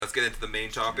let's get into the main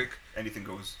topic. Anything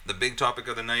goes. The big topic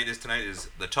of the night is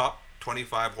the top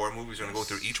 25 horror movies. We're going to go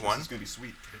through each one. This is going to be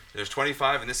sweet. There's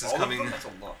 25, and this is All coming... of them? That's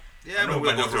a lot. Yeah, but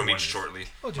we'll go through them each shortly.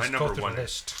 We'll just My go number through one the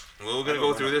list. Well, we're going to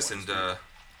go through this, and I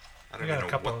don't We even got a know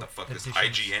couple what the fuck this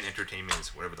additions. IGN Entertainment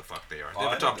is, whatever the fuck they are. They Oh,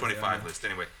 have I a top know, 25 yeah. list.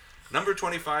 Anyway, number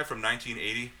 25 from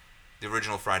 1980, the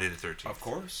original Friday the 13th. Of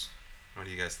course. What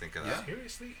do you guys think of Yeah. that?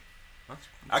 Seriously?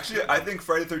 Actually, I think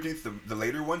Friday the 13th, the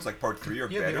later ones, like part 3, are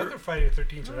Yeah, better. the other Friday the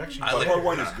 13th are actually I But like part it.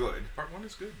 1 is good. Part 1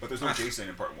 is good. But there's no Jason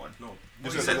in part 1. No.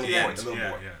 There's you a said little the boy. end. A little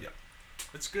Yeah, boy. yeah. Yeah.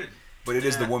 It's good. But it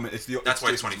is the Yeah. woman. That's why it's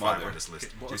Jason's 25 mother. on this list.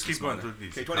 Well, let's Jason's keep going mother. through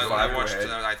these. Okay, I 25. watched go it.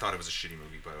 ahead. I thought it was a shitty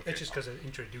movie, but okay. It's just because it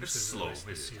introduces It's slow, the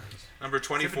it is. series. Number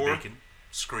Kevin 24, Bacon.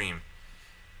 Scream.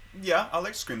 Yeah, I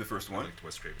like Scream the first I one. liked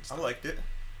Wes Craven's I stuff. liked it.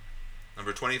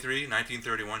 Number 23,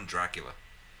 1931, Dracula.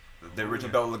 The original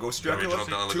yeah. Bela Lugosi. The original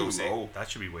Dracula? Bela Too Lugosi. low. That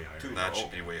should be way higher. Too That low.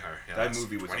 should be way higher. Yeah, That that's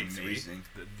movie was 23. amazing.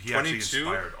 He actually 22?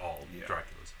 inspired all Yeah.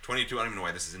 Draculas. 22, I don't even know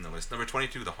why this is in the list. Number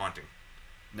 22, The Haunting,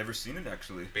 Never seen it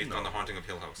actually. based on The Haunting of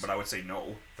Hill House. But I would say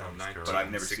no. That From was terrible. But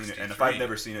I've never seen it. And if 63. I've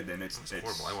never seen it, then it's That's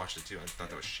horrible. I watched it too. I thought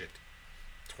that was shit.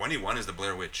 21 is The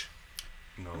Blair Witch.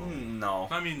 No. No.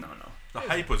 I mean, no. the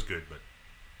hype was good, but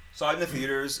Saw it in the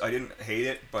theaters. I didn't hate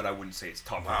it, but I wouldn't say it's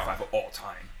top Wow. 25 of all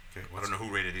time. okay. I don't know who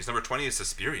rated these. Number 20 is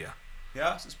Suspiria.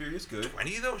 Yeah, Suspiria is good,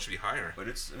 20 though? It should be higher. but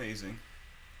it's amazing.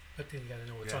 But then you gotta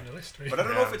know what's Yeah. on the list, right? But I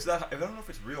don't know if Yeah. it's that. I don't know if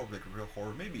it's real, like real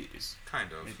horror. Maybe it is.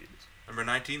 Kind of. Maybe it is. Number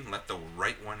 19, Let the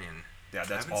Right One In. Yeah,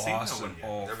 that's haven't seen that awesome. one yet.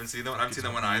 Oh, Haven't seen that one? I haven't it's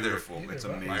seen that one either. beautiful. Neither It's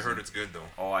have I. amazing. I heard it's good though.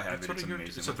 Oh, I have That's it. what It's I heard.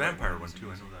 amazing. It's a The Right vampire One one is too. I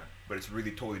amazing. know that. But it's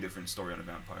really totally different story on a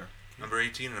vampire. Number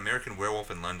 18, An American Werewolf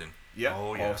in London. Yeah.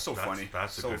 Oh, yeah. so That's- funny.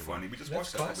 that's a so good funny. one. We just That's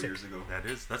watched that a couple classic. years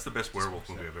ago. That's the best werewolf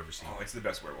movie I've ever seen. Oh, it's the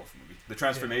best werewolf movie. The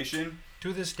transformation.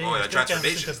 To this day, Oh, I the still can't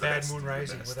think transformation's of the Bad best. Moon The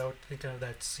Rising best. without thinking of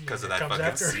that scene Because of that that comes fucking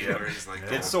after. scene Yeah. where he's like,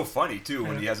 Yeah. It's so funny too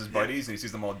when Yeah. he has his buddies and he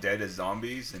sees them all dead as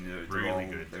zombies and they're Really all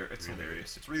good. there. It's Really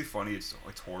hilarious. It's really funny. It's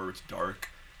horror. It's dark.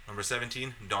 Number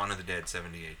 17, Dawn of the Dead,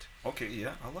 78. Okay,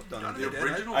 yeah, I love Dawn Dawn of of the the Dead.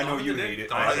 Dead, original I know Dawn of you the hate Dead? it.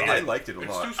 Dawn of the I Dead. liked it a It's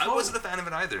lot. too I slow. wasn't a fan of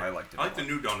it either. I liked it. I like a the lot.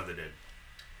 new Dawn of the Dead.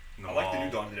 I like the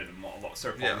new Dawn of the Dead a lot.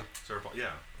 Sarah Yeah. Pauli. Sarah Paul, yeah.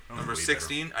 That was Number way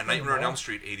 16, A Nightmare on wow. Elm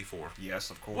Street, 84. Yes,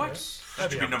 of What? course.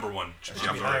 That should be number one. That Should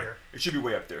should be be higher. It should be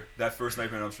way up there. That first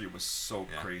Nightmare on Elm Street was so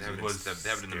Yeah, crazy. They have, it, was they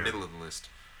have it in the scary. middle of the list.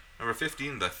 Number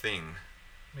 15, The Thing.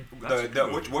 That's a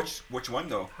good movie. Which one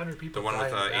though? 100 people The one with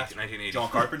died in the bathroom. 1980 John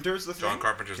Carpenter's The Thing? John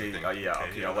Carpenter's The Okay, Thing. yeah, Okay,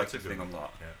 okay, yeah, I like that's The a good Thing a one.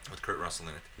 lot. Yeah. with Kurt Russell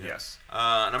in it. Yes.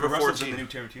 Number Kurt Russell's in 14. the new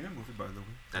Tarantino movie, by the way.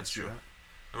 That's Did you true. see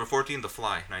Number 14, The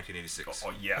Fly, 1986. that?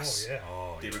 Oh, yes. Oh, yeah.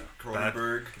 Oh, David yeah.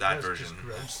 Cronenberg. That was version. just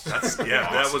gross. That's yeah,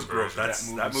 that was Awesome gross.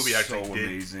 version. That movie actually so did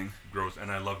amazing. gross,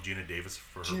 and I love Gina Davis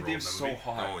for her Gina role Davis is in so that movie.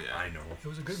 hot. Oh, yeah. I know. It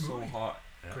was a good So movie. hot.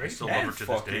 Yeah, I Great. still love her And to this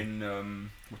day.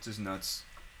 fucking, what's his nuts?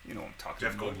 You know what I'm talking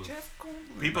Jeff about. Goldblum. Jeff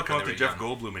Goldblum. People Back come when up they to were Jeff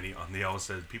young. Goldblum, and they always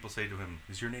says, people say to him,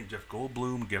 "Is your name Jeff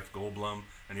Goldblum, Jeff Goldblum?"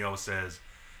 And he always says,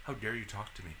 "How dare you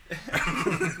talk to me?"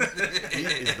 He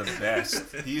is the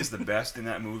best. He is the best in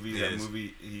that movie. He That is.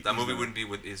 movie. That movie wouldn't be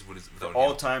without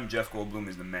all him. time. Jeff Goldblum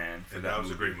is the man for And that that was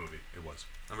a movie. great movie. It was.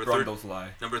 Number, Fly.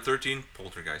 number 13,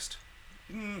 Poltergeist.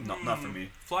 Not for me.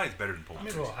 Fly is better than I mean,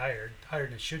 a Poltergeist. little higher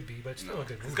than it should be, but it's still a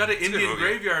good movie. It's got an It's a good Indian movie.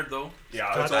 graveyard though.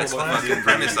 Yeah, That's that's all the about fucking Indian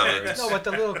premise of it. graveyards. No, but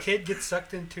the little kid gets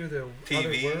sucked into the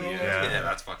TV. other world. Yeah,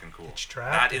 that's fucking cool. It's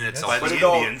trapped. That in and itself. By that's- the it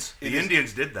all- Indians. it The is-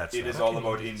 Indians did that It stuff. is all Fucking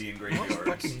about Indians. Indian Most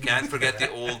graveyards. fucking Can't forget the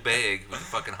Indians. old bag with the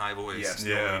fucking high voice. Yes,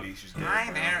 Yeah. the lady. She's good.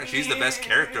 Hi there. She's the best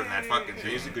character in that fucking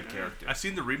thing. She's a good character. I've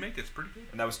seen the remake. It's pretty good.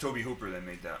 And that was Toby Hooper that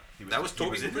made that. That was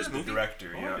Tobe he Hooper's the movie?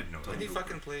 director. Oh, I Yeah. didn't know that. Didn't he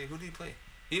fucking play? Who did he play?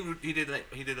 He did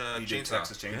He did Chainsaw.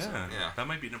 Texas Chainsaw. Yeah, Yeah. that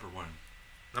might be number one.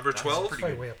 Number That's 12, pretty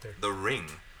Probably good. way up there. The Ring.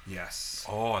 Yes.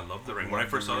 Oh, I love The Ring. When I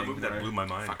Love first The saw the Ring, movie, that right? blew my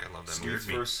mind. Fuck, I love that When we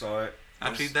movie. first saw it.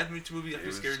 Actually, was- that movie it actually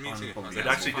was scared me too. I was like, unbelievable. It that's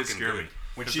actually did fucking scare good. me.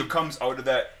 when she comes out of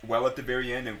that well at the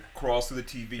very end and crawls through the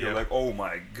TV, you're Yeah. like, oh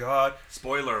my god.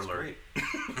 Spoiler It's alert. great.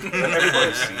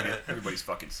 Everybody's seen it. Everybody's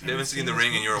fucking If seen you it. haven't seen The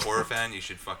Ring and you're a horror fan, you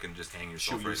should fucking just hang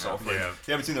yourself Shoot right yourself. now. Right? Yeah. If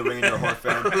you haven't seen The Ring and you're a horror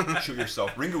fan, shoot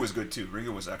yourself. Ringo was good too.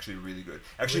 Ringo was actually really good.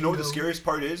 Actually, you know what the Ringo. scariest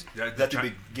part is? Yeah, That the Ja-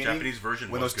 beginning, Japanese version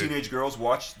when was those good. teenage girls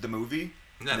watch the movie, Yeah,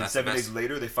 and then that's the 7 days best.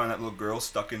 later they find that little girl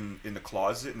stuck in the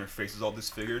closet and her face is all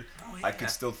disfigured. Oh, I yeah. can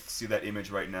still see that image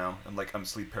right now. I'm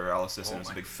sleep paralysis and Oh there's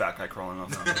a my big fat guy crawling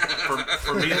off.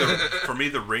 on me. For me,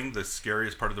 the Ring, the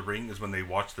scariest part of The Ring is when they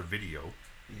watch the video,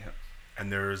 Yeah.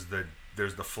 and there's the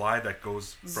fly that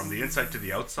goes from the inside to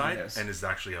the outside, Yes. and is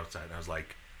actually outside. And I was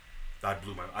like, that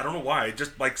blew my. I don't know why. It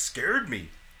just like scared me.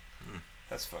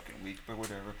 That's fucking weak, but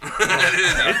whatever.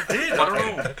 It did. I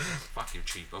don't know. Fuck you,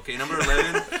 cheap. Okay, number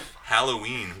 11,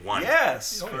 Halloween 1.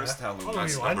 Yes, Oh, first yeah. Halloween. Halloween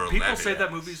That's one. number People 11. say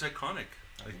that movie's iconic.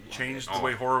 It changed the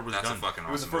way horror was That's done. a fucking It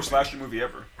was the awesome first movie. slasher movie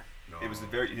ever. It was the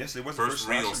very it was the First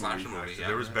real slasher slasher movie. Yeah.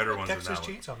 There was better ones Texas than that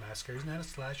one. Chainsaw Massacre, isn't that a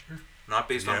slasher? Not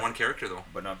based Yeah. on one character though.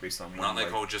 but not based on one. Not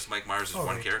like just Mike Myers is Oh,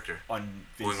 one right. character. on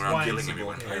Going Vince around killing Vinceable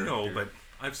everyone. I know, character.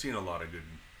 but I've seen a lot of good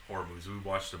horror movies. We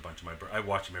watched a bunch of I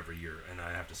watch them every year, and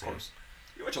I have to Of say, course,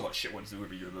 you watch a lot of shit ones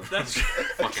every year though. that's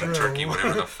Fucking True. turkey,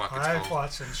 whatever the fuck it's I've called.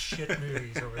 watched some shit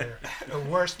movies over there. The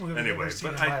worst movie I've anyway. ever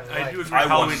seen But in my I life. do agree. I watched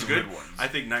Halloween's some good. good ones. I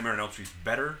think Nightmare on Elm Street's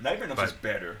better. Nightmare on Elm but- Street's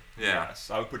better. Yeah.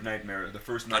 Yes, I would put Nightmare. The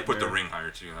first I Nightmare. put The Ring higher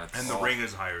too. That's And The Ring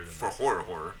is higher than for that.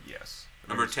 horror. Yes.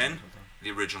 Number 10,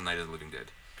 the original Night of the Living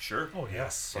Dead. Sure. Oh yeah.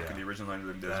 Yes. Fucking Yeah. the original Night of the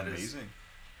Living Dead That is is- amazing.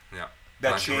 Yeah. That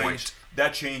Black and changed.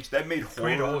 That changed. That made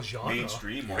Created a horror whole genre.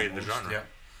 mainstream. Created the almost. genre. Yeah.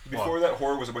 Before that,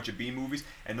 horror was a bunch of B movies,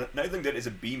 and Night of the Living Dead is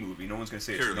a B movie. No one's gonna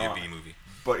say Purely it's a not. B movie.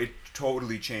 But it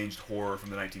totally changed horror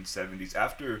from the 1970s.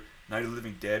 After Night of the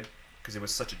Living Dead, because it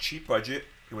was such a cheap budget,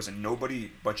 it was a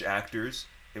nobody bunch of actors,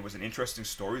 it was an interesting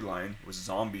storyline, it was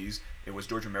zombies, it was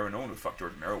George Romero, no one knew who the fuck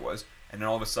George Romero was, and then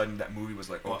all of a sudden that movie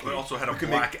was like, Well, okay, it also had a we can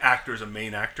black make actor as a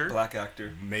main actor. black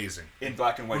actor Amazing. in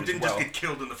black and white Who as didn't well. just get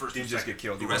killed in the first Didn't two just get seconds.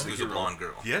 killed. The He was rescues the a hero. blonde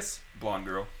girl. Yes. Blonde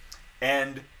girl.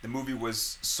 And the movie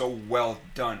was so well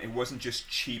done. It wasn't just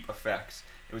cheap effects.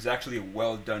 It was actually a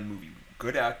well done movie.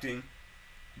 Good acting.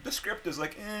 The script is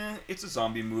like, it's a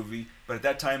zombie movie. But at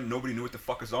that time, nobody knew what the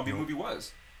fuck a zombie Nope. movie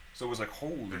was. So it was like,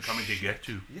 holy They're coming to shit. get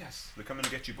you. Yes, they're coming to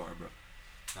get you, Barbara.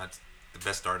 That's the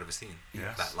best start of a scene.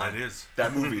 Yes, That line. that is.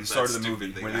 That movie, the start of the That movie,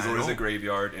 stupid thing. when they I go to know. the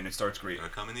graveyard and it starts great. They're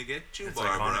coming to get you, It's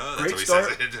Barbara. iconic. That's Great how he start.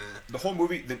 says it. The whole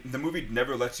movie, the movie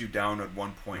never lets you down at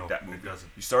one point. No, that it movie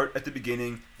doesn't. You start at the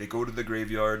beginning. They go to the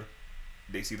graveyard.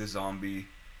 They see the zombie,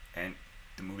 and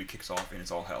the movie kicks off, and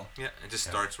it's all hell. Yeah, it just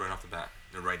Yeah. starts right off the bat.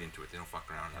 They're right into it. They don't fuck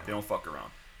around. They don't fuck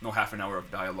around. No half an hour of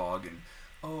dialogue and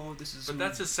this is. But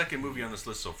that's his second movie on this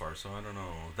list so far, so I don't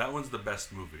know. That one's the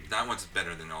best movie. That one's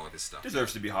better than all of his stuff.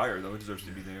 deserves to be higher though. It deserves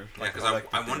to be there. Yeah, because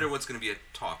I wonder what's going to be at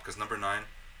top. Because number 9,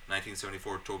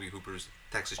 1974, Toby Hooper's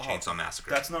Texas Chainsaw Massacre.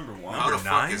 That's number one. How the Number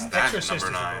fuck 9? is that Exorcist number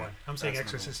is number 9? one. I'm saying That's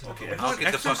Exorcist is number number one. one. How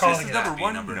could the fuck calling is it that number be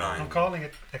one number now. 9? I'm calling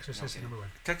it Exorcist is number one.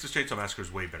 Texas Chainsaw Massacre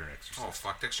is way better than Exorcist. Oh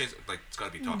fuck, Texas Chainsaw, like it's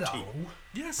got to be top No, 2.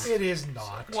 Yes. it is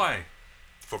not. Why?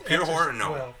 For pure horror,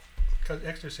 no. Well, because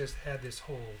Exorcist had this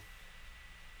whole,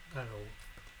 I don't know,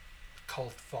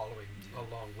 cult following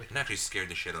along with It actually scared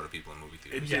the shit out of people in movie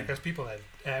theaters. Yeah, because people had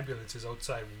ambulances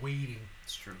outside waiting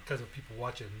It's true. because of people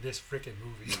watching this freaking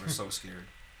movie. They were so scared.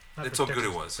 Not That's for how good it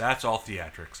Texas- was. That's all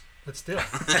theatrics. But still,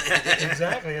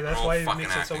 exactly, and that's all why it fucking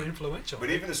makes it so acting. influential. But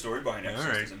even the story behind Exorcist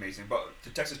Alright. is amazing. But to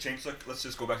Texas Chainsaw, let's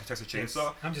just go back to Texas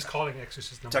Chainsaw. I'm just calling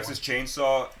Exorcist number Texas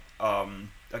Chainsaw,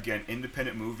 again,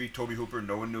 independent movie. Toby Hooper,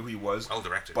 no one knew who he was. Well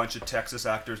directed. Bunch of Texas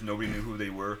actors, nobody knew who they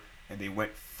were, and they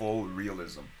went full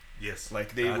realism. Yes.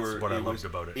 Like they That's were. what I it loved was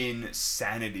about it.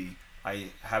 Insanity. I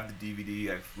have the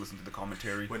DVD. I've listened to the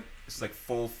commentary. When- It's like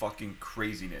full fucking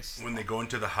craziness. When they go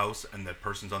into the house and the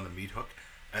person's on the meat hook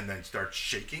and then start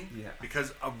shaking. Yeah.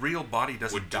 Because a real body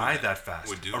doesn't Would do die that. that fast.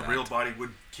 Would do a that. real body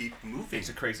would keep moving. It's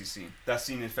a crazy scene. That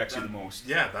scene affects you the That- most.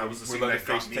 yeah, that was the where scene that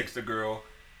Leatherface got me. takes the girl,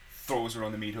 throws her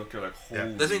on the meat hook. You're like, Yeah.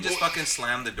 holy. Doesn't he just fucking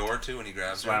slam the door too when he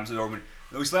grabs slams her? the door?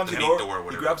 No, he slams The the meat door. door, He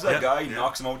whatever. grabs that Yeah, guy. He yeah.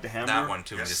 knocks him out with the hammer. That one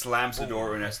too. He and just- slams the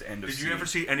door, and that's the end of. Did scene. you ever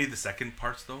see any of the second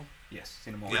parts though? Yes,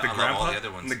 seen them all. Yeah, The I love grandpa all the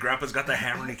other ones. and the grandpa's got the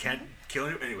hammer and he can't kill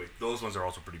him. Anyway, those ones are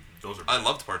also pretty. Those are. I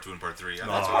loved part 2 and part 3. Yeah,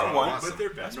 No, That's that's part part one. awesome. But they're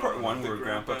That's no, part no, one the where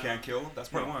Grandpa can't kill. That's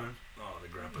part No. one. Oh, the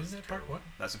grandpa's. Isn't that part terrible. one?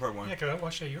 That's the part one. Yeah, because I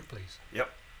watched it at your place.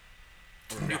 Yep.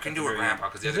 You can do it, Grandpa,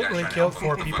 because the They other guy's literally trying to killed help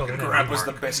 4 him. people Fucking in it. Grandpa's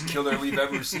the Mark. best killer we've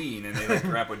ever seen, and they let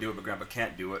Grandpa do it, but Grandpa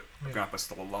can't do it. But Yeah. Grandpa's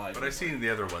still alive. But I've seen the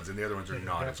other ones, and the other ones are Yeah,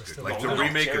 not Grandpa's as good. still Like alive. the Oh, they're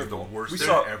remake is the terrible. worst we thing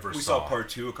saw, I ever we saw. saw part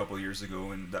 2 a couple of years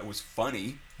ago, and that was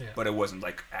funny, Yeah. but it wasn't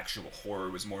like actual horror.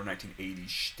 It was more 1980s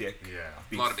shtick. Yeah.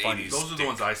 being A lot of funny. 80s. Those are the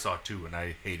ones I saw too, and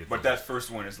I hated. But those. that first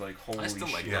one is like holy I still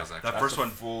like shit. Yeah, those, that actually. That's first a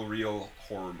one, full real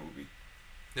horror movie.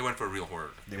 They went for a real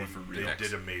horror. They went for they real.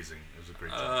 did amazing. It was a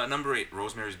great job. Number 8,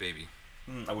 Rosemary's Baby.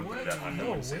 I wouldn't What? put that high. I No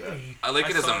wouldn't say that. way. I like I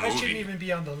it as a saw- That shouldn't movie. even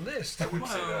be on the list. I wouldn't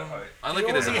say that high. I like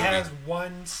it as a only movie. has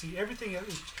one scene. Everything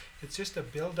else, it's just a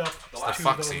build up last to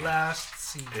fuck the scene. last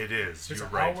scene. It is. It's You're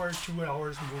an right. hour, 2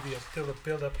 hours movie until the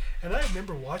build up. And I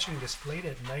remember watching this late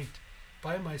at night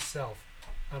by myself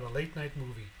on a late night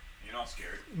movie. You're not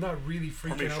scared. Not really Pour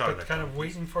me freaking a out, shot of but that kind cup, of please.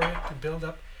 waiting for it to build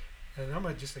up. And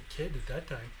I'm just a kid at that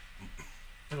time.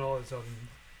 And all of a sudden,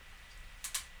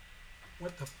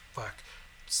 what the fuck?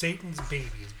 Satan's baby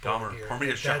is born Dahmer, here. pour me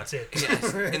a and shot. That's it.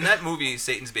 Yes. In that movie,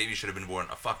 Satan's baby should have been born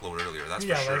a fuckload earlier. That's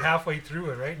yeah, for sure. like halfway through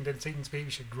it, right? And then Satan's baby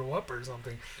should grow up or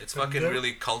something. It's But fucking there-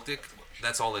 really cultic.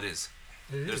 That's all it is.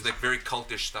 It There's is. like very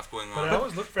cultish stuff going But I on.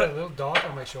 always look for that little dot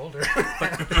on my shoulder.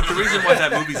 But the reason why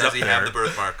that movie's Does up he have there, the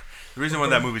birthmark? the reason why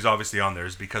that movie's obviously on there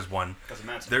is because one, Because of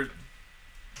Manson.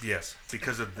 Yes,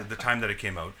 because of the time that it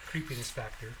came out. Creepiness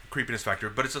factor. Creepiness factor,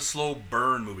 but it's a slow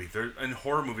burn movie. In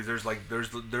horror movies,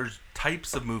 there's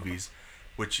types of movies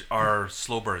which are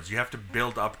slow burns. You have to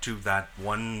build up to that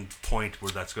one point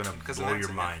where that's going to blow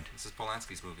your mind. This is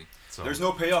Polanski's movie. So, There's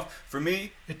no payoff for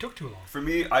me. It took too long. For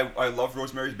me, I love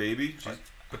Rosemary's Baby.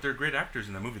 but they're great actors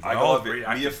in the movie. I They're all love great it.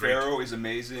 actors, Mia great. Farrow is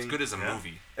amazing. It's good as a Yeah.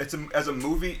 movie. As a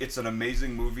movie, it's an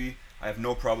amazing movie. I have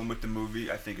no problem with the movie.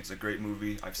 I think it's a great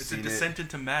movie. I've It's seen a descent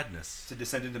into madness. It's a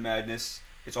descent into madness.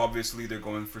 It's obviously they're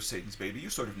going for Satan's baby. You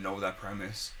sort of know that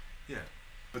premise, Yeah.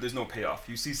 but there's no payoff.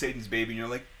 You see Satan's baby and you're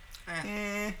like,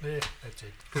 That's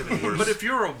it. But if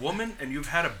you're a woman and you've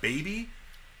had a baby,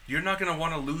 you're not going to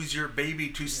want to lose your baby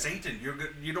to Satan.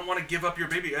 You don't want to give up your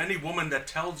baby. Any woman that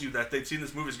tells you that they've seen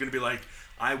this movie is going to be like,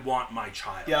 I want my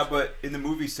child. yeah, but in the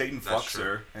movie Satan That's fucks true.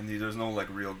 her, and there's no like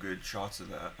real good shots of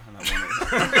that. And,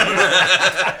 I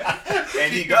wanna...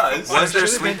 and he does. Was there Should've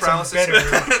sleep been some paralysis?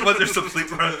 better- Was there some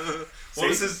sleep?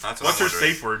 What's Satan- That's what what's I'm her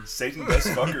wondering. safe word? Satan does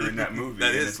fuck her in that movie. That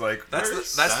and is it's like that's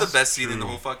where's- the best scene true. in the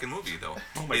whole fucking movie, though.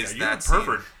 Oh my is god, you're a that scene.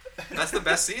 pervert. That's the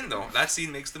best scene, though. That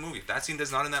scene makes the movie. If that scene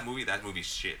does not in that movie's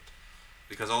shit.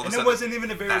 Because all of a And sudden, it wasn't even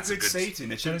a very that's good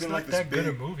Satan. It should But have been it's not like this that good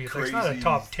a big, movie. It's, crazy. like, it's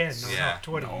not a top 10. No, Yeah. top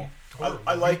 20. No. horror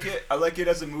I movie. like it. I like it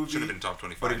as a movie. Should have been top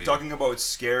 25. But if you're talking about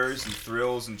scares and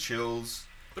thrills and chills,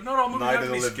 But not all movies Night have of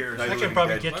to be the Liv- scares. Night I of can the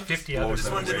probably Living get Dead 50 blows others. this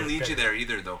them one away. didn't lead better. you there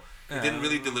either, though. It Yeah. didn't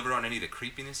really deliver on any of the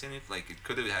creepiness in it. Like, it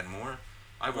could have had more.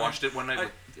 I watched it one night. and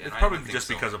It's I probably didn't think just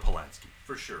so. because of Polanski,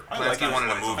 for sure. I Polanski like it. wanted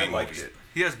a movie I liked movie. it.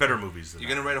 He has better movies than You're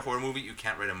that. gonna write a horror movie, you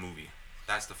can't write a movie.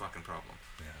 That's the fucking problem.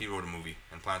 Yeah. He wrote a movie,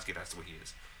 and Polanski, that's what he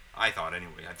is. I thought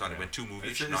anyway. I thought Yeah. it went two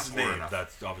movies, It's not his horror name. enough.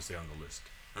 That's obviously on the list.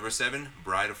 Number 7,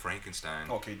 Bride of Frankenstein.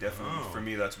 Okay, definitely. Oh. For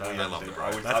me, that's way I up love there. The Bride.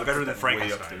 I That's would better put than that way up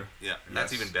Frankenstein. there. Yeah,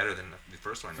 that's Yes. even better than the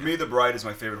first one. For yeah. me, The Bride is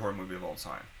my favorite horror movie of all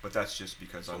time. But that's just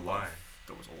because I So love why?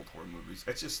 those old horror movies.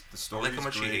 It's just the I story. like how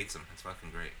much great. she hates him. It's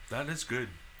fucking great. That is good.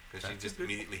 Because she That's a just good-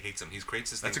 immediately hates him. He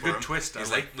creates this That's thing a good for him. twist. I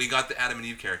He's like- like, we got the Adam and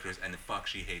Eve characters, and fuck,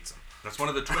 she hates him. That's one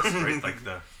of the twists, right? Like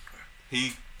the.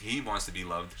 He wants to be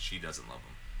loved. She doesn't love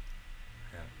him.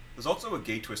 There's also a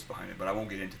gay twist behind it, but I won't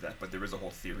get into that. But there is a whole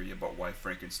theory about why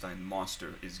Frankenstein the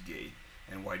monster is gay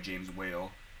and why James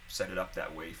Whale set it up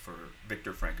that way for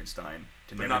Victor Frankenstein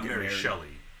to But never not get Mary married. Shelley.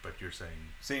 But you're saying.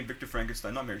 Saying Victor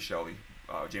Frankenstein, not Mary Shelley,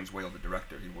 James Whale, the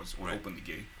director, he was Right. openly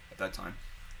gay at that time,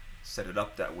 set it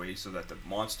up that way so that the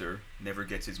monster never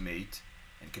gets his mate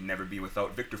and can never be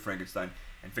without Victor Frankenstein,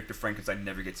 and Victor Frankenstein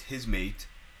never gets his mate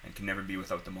and can never be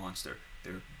without the monster.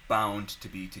 They're bound to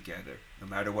be together, no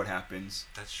matter what happens.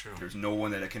 That's true. There's no one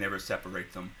that can ever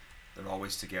separate them. They're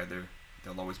always together.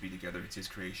 They'll always be together. It's his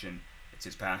creation. It's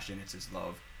his passion. It's his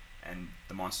love. And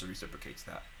the monster reciprocates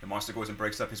that. The monster goes and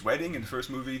breaks up his wedding in the first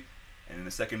movie, and in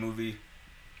the second movie,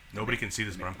 Nobody can see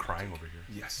this, but I'm crying over here.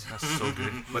 yes. That's so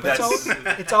good. But It's,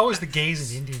 that's it's always the gays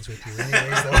and Indians with you,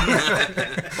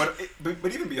 anyways. Though.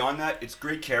 but even beyond that, it's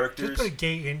great Just characters. put a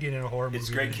gay Indian in a horror movie. It's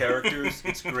great characters.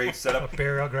 It's great A setup.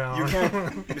 burial ground. You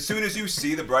can't. As soon as you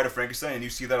see the Bride of Frankenstein and you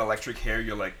see that electric hair,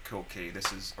 you're like, okay,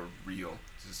 this is a real.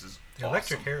 This is The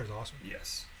electric awesome. hair is awesome.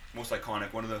 Yes, most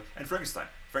iconic. One of the and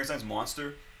Frankenstein's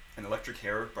monster and electric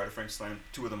hair. Bride of Frankenstein,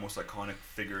 two of the most iconic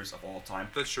figures of all time.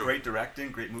 That's true. Great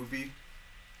directing, great movie.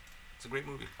 It's a great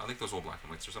movie. I think those old black and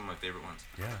whites are some of my favorite ones.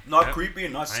 Yeah. Not Yeah. creepy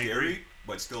and not I scary, agree.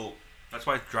 but still, That's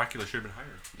why Dracula should have been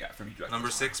higher. yeah, for me. Dracula's Number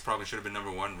fine. 6 probably should have been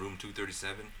number 1. Room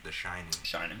 237, The Shining.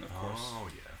 Shining, of course. Oh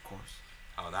yeah. Of course.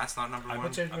 Oh, that's not number I- 1.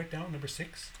 What's it right now? Number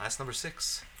 6? That's number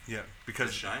 6. Yeah. The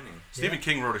Because Shining. Stephen Yeah.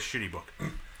 King wrote a shitty book.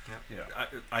 Yeah.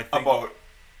 I think. About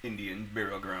Indian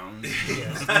burial grounds.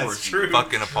 Yes. Of That's course he true. did.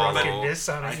 Fucking Apollo. Drunkenness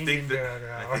on I an think Indian that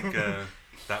burial I think ground.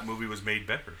 that movie was made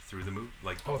better through the movie.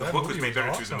 Like Oh, the that book was movie made was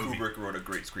better through the awesome. movie. Kubrick wrote a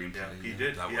great screenplay. Yeah, he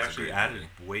did. That He was a actually great added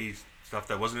movie. way stuff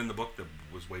that wasn't in the book that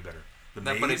was way better. The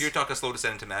But Maze, if you're talking Slow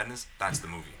Descent into Madness, that's the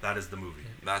movie. that is the movie.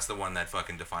 That's the one that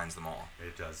fucking defines them all.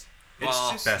 It does. It's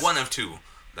Well, just best. one of two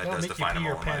that That'll does make you define pee them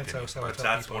your all, in my pants opinion. out. So I But tell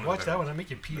that's people, one of the watch better that one. I'll make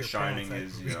you pee The your Shining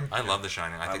pants. is, yeah. I love The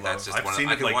Shining. I think that's just I've one seen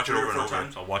I it can like watch it 3 over or and 4 over.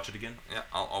 times. I'll watch it again. Yeah,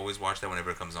 I'll always watch that whenever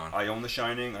it comes on. I own The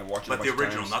Shining. I watch it. But a the bunch of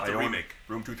original, times. not the I own remake.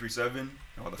 Room 237.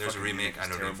 Oh, the There's a fucking remake. I is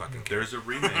don't even terrible. fucking care. There's a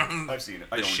remake. I've seen it.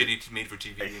 I The own shitty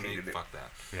made-for-TV I remake. hated it. Fuck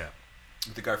that. yeah. it.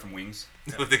 With the guy from Wings.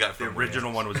 What they got The from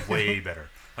original one was way better.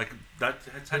 Like that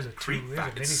it's There's had a creep two-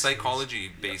 factor. It's miniseries.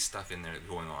 psychology-based stuff in there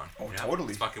going on. Oh, Yeah. totally.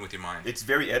 It's fucking with your mind. It's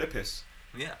very Oedipus.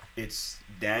 Yeah. It's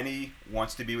Danny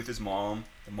wants to be with his mom.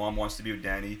 The mom wants to be with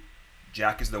Danny.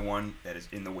 Jack is the one that is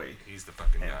in the way. He's the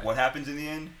fucking And guy. what happens in the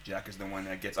end? Jack is the one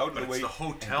that gets out of But the way. it's the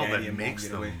hotel and Danny that and Mom makes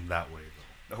get them away. that way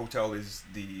though. The hotel is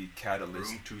the catalyst.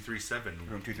 Room 237. Room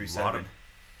A lot 237. of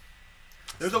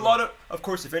There's a lot of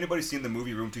course, if anybody's seen the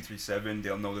movie Room 237,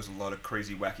 they'll know there's a lot of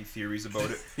crazy, wacky theories about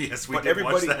it. Yes, we But did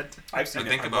everybody, watch that. I've seen But it.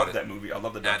 think I about love it. that movie. I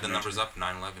love the Add the documentary. numbers up,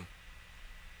 9/11.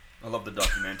 I love the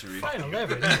documentary.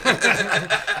 9/11.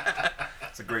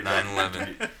 It's a great 9/11.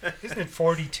 documentary. Isn't it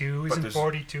 42? But Isn't there's-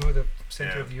 42 the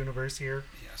center Yeah. of the universe here?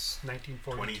 Yes.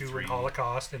 1942 23. and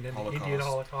Holocaust, and then the Indian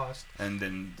Holocaust, And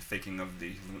then the faking of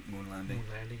the moon landing. moon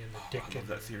landing, and the Oh, dick. I love and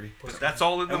that the- theory. But that's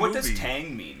all in the And what movie. does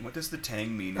Tang mean? What does the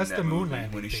Tang mean That's in the that moon movie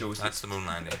landing when he thing. shows That's the moon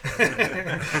landing. It's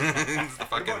the What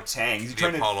fucking about Tang? Is he the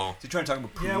trying Apollo. is he trying to talk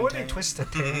about Yeah, Poontang? what they twist the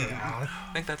tail down.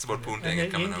 I think that's about And Poontang the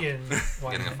coming Indian out.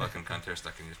 one. Getting a fucking cunt hair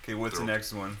stuck in your Okay, what's throat. the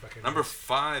next one? Fucking- Number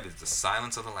 5 is The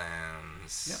Silence of the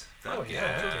Lambs. Yeah. Oh, yeah,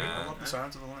 that's I okay. love the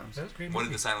Silence of the Lambs. That's a great What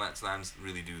movie. did The Silence of the Lambs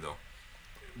really do, though?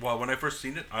 Well, when I first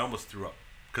seen it, I almost threw up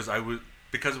because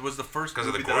it was the first Because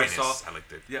of the movie that I goriness. saw. I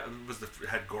liked it. Yeah, it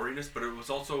had goriness, but it was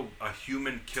also a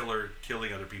human killer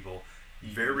killing other people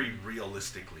very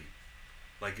realistically.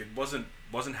 Like it wasn't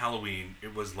Halloween.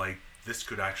 It was like this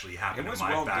could actually happen It was in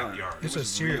my well done. backyard. This It was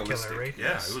was a serial realistic. killer, right? Yeah,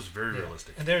 Yes. it was very Yeah.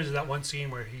 realistic. And there's that one scene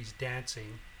where he's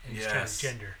dancing and he's Yes.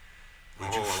 transgender.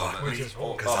 Would you Oh, I love fuck that. Which me? is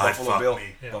whole. Because I Buffalo fuck Bill.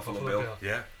 me. Yeah, Buffalo Bill.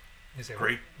 Yeah. He said,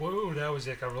 Great. Whoa, that was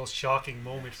like a real shocking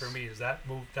moment for me. Is that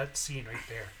scene right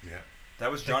there? Yeah. That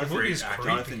was Like, the Jonathan. movie is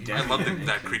Jonathan creepy. Demme. I love did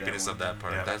that include creepiness of one. that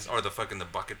part. Yeah. That's or the fucking the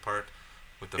bucket part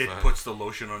with the It fuck- puts the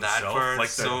lotion on that itself, part, like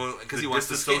so- 'cause he wants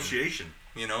the skin. disassociation.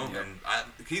 you know, Yeah. and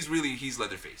he's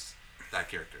Leatherface, that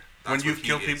character. When That's you what he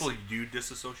kill is. people, you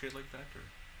disassociate like that, or?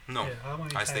 No, Yeah, how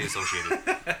many I stay times-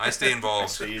 associated. I stay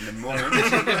involved. Stay in the moment.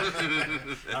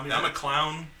 I mean, I'm a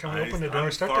clown. Can we open the door?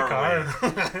 I'm Start far the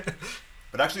away. car.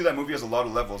 But actually, that movie has a lot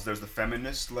of levels. There's the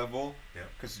feminist level, Yeah.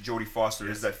 because Jodie Foster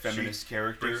Yes, is that she feminist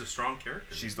character. Brings a strong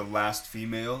character. She's the last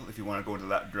female, if you want to go into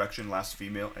that direction, last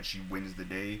female, and she wins the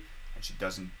day.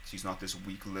 And she's not this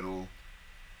weak little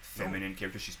feminine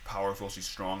character. She's powerful, she's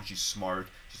strong, she's smart,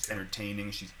 she's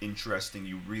entertaining, she's interesting.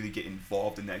 You really get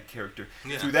involved in that character.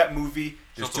 Yeah. Through that movie,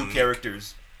 there's also two meek.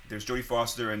 characters. There's Jodie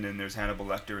Foster and then there's Hannibal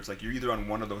Lecter. It's like you're either on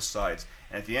one of those sides.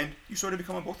 And at the end, you sort of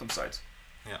become on both them sides.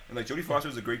 Yeah. And like Jodie Foster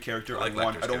is a great character. I like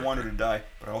Lecter's I don't want her to character. die,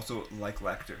 but I also like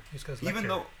Lecter. Just 'cause Even Lecter-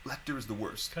 though Lecter is the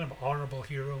worst. kind of honorable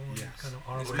hero, and Yes. kind of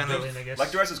honorable kind of- villain, I guess.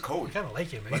 Lecter has his You code. kind of like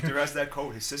him. Eh? Lecter has that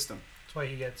code, his system. That's why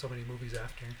he gets so many movies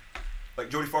after. Like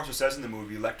Jodie Foster says in the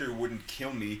movie, Lecter wouldn't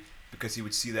kill me because he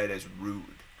would see that as rude.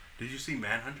 Did you see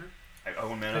Manhunter?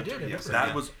 Oh, man, I did, I yes, remember. That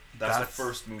did. was That's the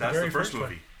first movie. That's Very the first first one.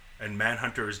 movie, and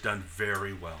Manhunter is done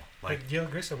very well. Like Gail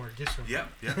Grissom or Grissom. Yeah,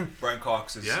 yeah, Brian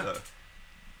Cox is. Yeah.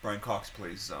 Brian Cox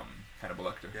plays Hannibal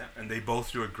Lecter. yeah, and they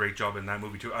both do a great job in that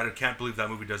movie too. I can't believe that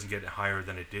movie doesn't get higher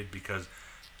than it did because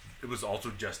it was also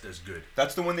just as good.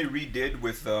 That's the one they redid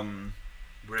with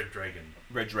Red Dragon.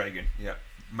 Red Dragon. Yeah.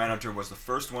 Manhunter was the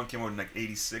first one, came out in like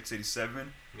 86,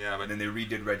 87, Yeah, but and then they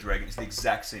redid Red Dragon. It's the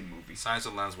exact same movie. Silence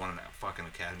of the Lambs won a fucking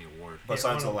Academy Award But Yeah,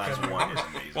 Silence of the one of Lambs them. 1 is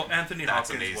amazing. Well, Anthony That's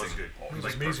Hopkins was amazing. good. It was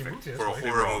Like, an amazing perfect. movie. for a That's why.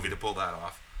 horror movie to pull that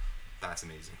off, that's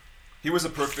amazing. He was a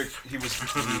perfect.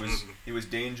 He was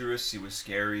dangerous. He was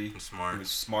scary. He's smart. He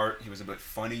was smart. He was a bit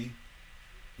funny.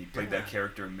 He played that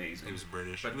character amazing. He was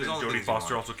British. But He was then all the Jodie things you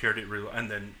Foster want. also carried it really well, and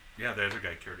then the other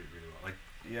guy carried it really well. Like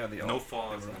yeah, they no all, flaws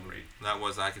they in were the all movie. That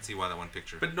was I could see why that one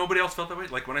picture. But nobody else felt that way.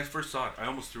 Like when I first saw it, I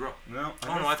almost threw up. No, Oh,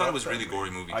 no, I thought it was a really gory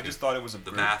movie, I too. just thought it was a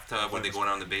the great- I bathtub thought when it they was go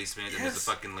down the great. basement and there's the Yes.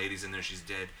 fucking ladies in there, she's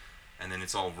dead, and then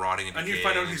it's all rotting and And you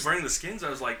decaying. find out he's wearing the skins. I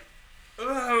was like,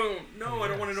 oh no, I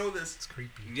don't want to know this. It's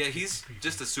creepy. Yeah, he's Creepy.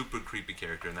 just a super creepy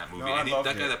character in that movie. No, I and loved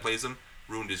that guy it. that plays him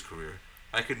ruined his career.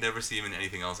 I could never see him in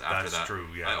anything else after That's that. true,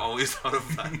 yeah. I always thought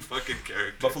of that fucking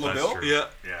character. Buffalo That's Bill. true. Yeah.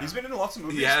 Yeah. He's been in lots of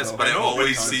movies. Yes, though. but I know, but always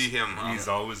he's- see him. He's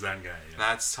always that guy. Yeah.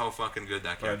 That's how fucking good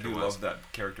that But I character do was. love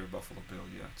that character of Buffalo Bill.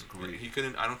 Yeah, it's great. He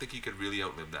couldn't. I don't think he could really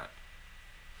outlive that.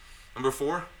 Number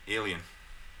 4, Alien.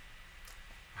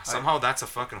 Somehow that's a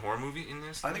fucking horror movie in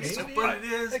this. I think it's Alien? but it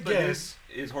is. I But it guess.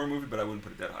 is horror movie, but I wouldn't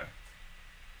put it that high.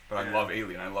 But I Yeah. love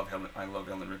Alien. I love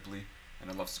Ellen Ripley,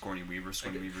 and I love Sigourney Weaver.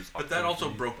 Sigourney Weaver's. But up that there also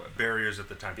for me, broke but barriers at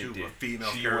the time It too. did. A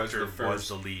female She character was the was first-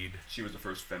 the lead. She was the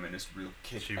first feminist, real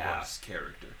She kick-ass was.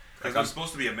 character. Like it was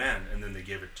supposed to be a man, and then they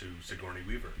gave it to Sigourney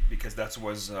Weaver. Because that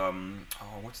was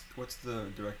what's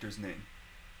the director's name?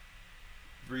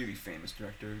 Really famous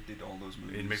director, did all those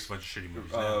movies. It makes a bunch of shitty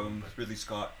movies now. but- Ridley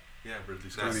Scott. yeah, Ridley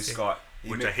That's- Scott. Ridley Scott. He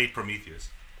Which made- I hate Prometheus.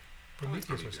 Prometheus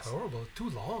was Prometheus. horrible. Too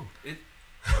long.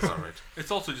 That's alright. It's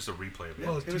also just a replay of it. Yeah,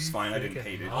 Well, it was do fine. I you didn't think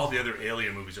hate it. All the other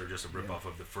Alien movies are just a rip-off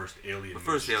of the first Alien. The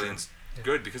first movie. Alien's Yeah.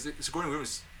 good because Sigourney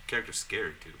Weaver's character's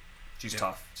scary too. She's Yeah.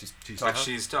 tough. She's She's tough. Like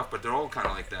she's tough, but they're all kind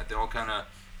of like that. They're all kind of.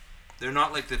 They're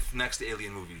not like the next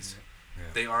Alien movies. Yeah.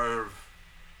 They are.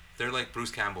 They're like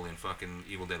Bruce Campbell in fucking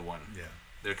Evil Dead 1. Yeah.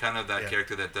 They're kind of that Yeah.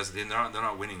 character that does. They're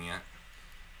not winning yet.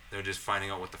 They're just finding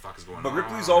out what the fuck is going on. But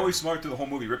Ripley's always smart through the whole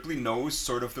movie. Ripley knows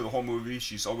sort of through the whole movie.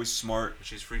 She's always smart,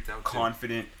 She's freaked out.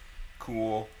 confident,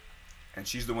 cool, and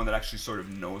she's the one that actually sort of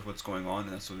knows what's going on,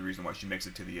 and that's the reason why she makes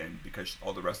it to the end, because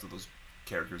all the rest of those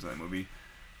characters in that movie,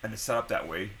 and it's set up that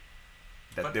way,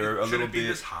 that But they're a should little it be bit.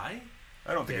 this high?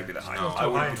 I don't think Yeah, it'd be that high. no, I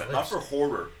wouldn't high put that. on Not the for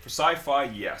horror. For sci-fi,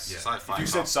 yes. Yeah. Sci-fi, If you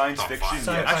top- said science top fiction, five. yes.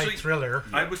 Sci-fi Actually, thriller.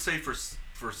 I would say for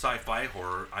sci-fi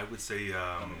horror, I would say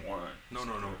Number one.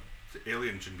 no. The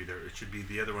Alien shouldn't be there. It should be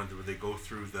the other one where they go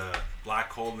through the black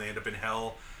hole and they end up in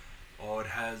hell. Oh, it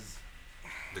has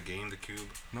The game, the cube.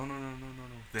 no.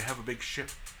 They have a big ship.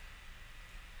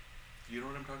 You know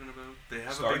what I'm talking about? They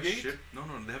have a Stargate? big ship. No,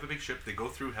 they have a big ship. They go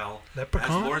through hell.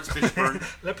 Leprechaun? Has Lawrence Fishburne.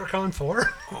 Leprechaun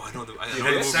 4? Oh, I know the. I The know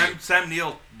the Abyss? movie. Sam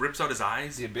Neill rips out his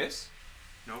eyes. The Abyss?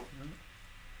 No,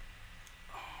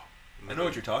 I know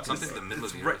what you're talking Something about. in the middle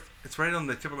it's of the right. earth. It's right on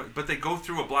the tip of my. But they go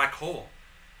through a black hole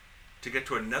to get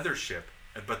to another ship.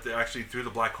 But they're actually through the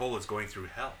black hole is going through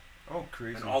hell. Oh,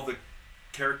 crazy. And all the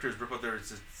characters rip out there.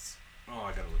 It's oh, I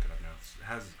gotta look it up now. It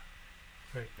has.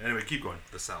 Right. Anyway, keep going.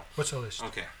 The cell. What's the list?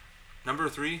 Okay. Number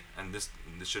 3, and this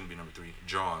shouldn't be number 3.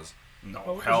 Jaws. No,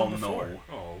 Oh, what hell was number no.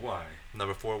 four? Oh, why?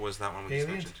 Number 4 was that one we just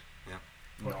Aliens? mentioned.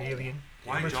 Yeah. Or No. Alien?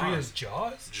 Why Number 3 Jaws? is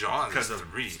Jaws? Jaws 'Cause is of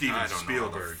 3. Steven I don't know how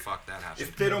Spielberg. the fuck that happened.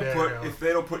 If they don't There put you go. if they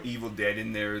don't put Evil Dead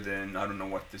in there, then I don't know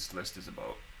what this list is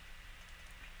about.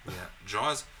 Yeah.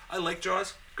 Jaws. I like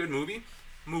Jaws. Good movie.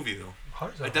 Movie though. How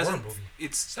is that It a horror doesn't. movie?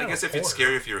 It's. not I guess a if it's horror.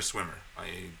 scary if you're a swimmer.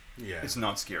 Yeah. It's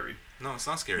not scary. No, it's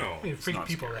not scary. No. I mean, it freaked not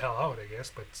people scary. the hell out, I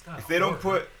guess, but it's not. If they don't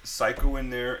horror. put Psycho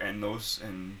in there and those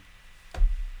and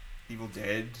Evil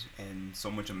Dead and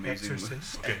so much amazing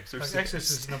Exorcist. Okay. Like,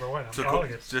 Exorcist is number 1. I'm So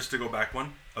calling it. just to go back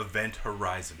one, Event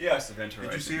Horizon. Yes, Event you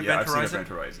Horizon. see yeah, Event I've seen Horizon? Event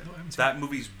Horizon. No, I haven't seen That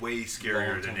movie's way Long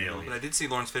scarier than time ago. But I Alien. did see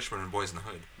Lawrence Fishburne in Boys in the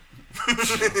Hood.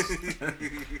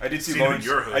 I did see Seen him in Lawrence.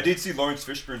 your hood. I did see Lawrence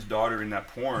Fishburne's daughter in that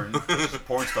porn. She's a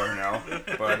porn star now,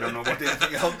 but I don't know about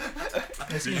anything else.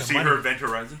 I Did seen you the see money. her Event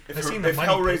Horizon? If, I seen the if Money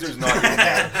Hellraiser's Pit. not in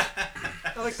there,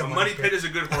 I like The the Money Pit is a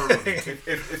good horror movie.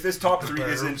 if this top 3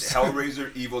 isn't Burbs.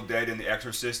 Hellraiser, Evil Dead, and The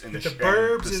Exorcist, and The the, and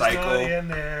Burbs the is not Psycho, in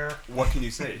there. what can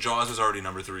you say? Jaws was already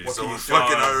number 3, What so can we're you-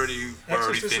 fucking Jaws. we're already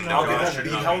Exorcist thinned and How all out. can that that should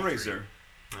beat not be Hellraiser?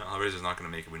 Hellraiser's not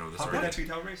going to make it. We know this How can already.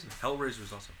 that beat Hellraiser?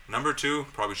 Hellraiser's awesome. Number 2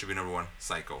 probably should be number 1.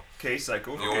 Psycho. Okay,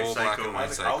 Psycho. The Okay, old Psycho. black and white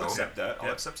I'll Psycho. accept that. I'll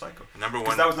Yep. accept Psycho. Number Because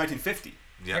 1. that was 1950.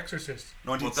 Yeah. Exorcist.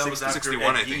 Well, that was 1960. after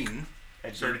 61, Ed I think. Gein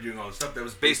Ed started Gein. doing all this stuff. That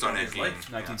was Based on his Ed Gein. life.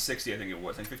 1960, I think it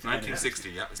was. 1959. 1960.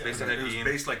 Yeah. It's Yeah, based it on Ed was Gein.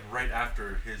 based like right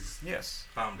after his Yes.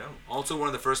 found out. Also, one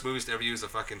of the first movies to ever use a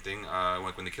fucking thing,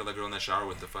 like when they kill that girl in that shower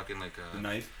with the fucking like The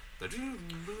knife. the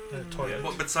toilet.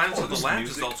 Well, but Silence Oh, of the this Lambs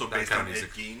music, is also that based kind on of Ed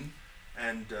music. Gein,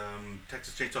 and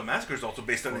Texas Chainsaw Massacre is also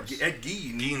based on Of course. Ed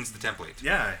Gein. Gein's the template.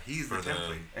 Yeah, he's the For the-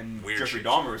 template. And Weird Jeffrey shit.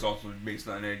 Dahmer is also based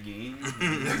on Ed Gein.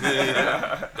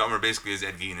 Dahmer basically is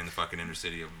Ed Gein in the fucking inner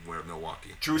city of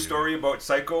Milwaukee. True story about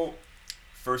Psycho.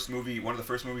 First movie, one of the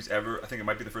first movies ever. I think it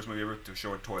might be the first movie ever to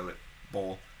show a toilet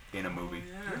bowl in a movie.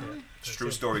 Really? It's a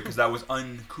true story because that was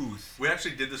uncouth. We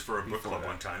actually did this for a book Before club that.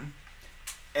 one time.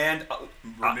 And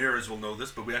Ramirez will know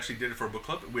this, but we actually did it for a book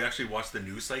club. We actually watched the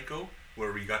new Psycho,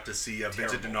 where we got to see Vincent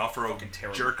Terrible. D'Onofrio Fucking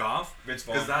terrible. jerk off. Vince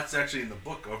Vaughn. Because that's actually in the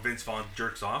book, or Vince Vaughn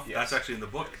jerks off. Yes. That's actually in the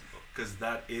book, because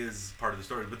that is part of the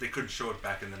story. But they couldn't show it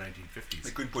back in the 1950s.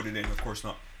 they couldn't put it in, of course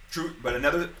not. True, but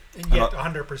another. And yet,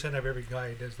 100% of every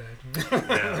guy does that.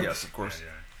 Yeah. Yes, of course.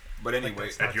 Yeah, But anyway,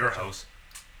 that's At your house.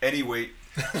 anyway,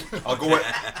 I'll go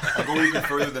even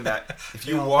further than that. If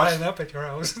you I'll watch line up at your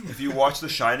house. if you watch The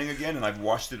Shining again, and I've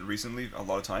watched it recently a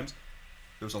lot of times,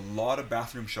 there's a lot of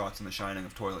bathroom shots in The Shining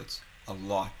of toilets. A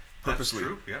lot. That's Purposely.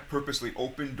 true, yeah. Purposely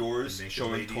open doors The naked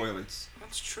showing lady. toilets.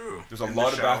 That's true. There's a In the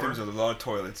lot of shower. bathrooms, there's a lot of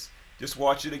toilets. Just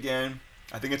watch it again.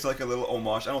 I think it's like a little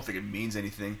homage. I don't think it means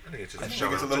anything. I think it's just I a think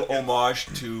shower. it's a little homage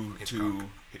to Hitchcock.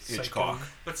 Hitchcock.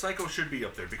 But Psycho should be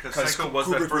up there, because 'Cause Psycho was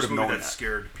Kubrick that would first have movie known that that.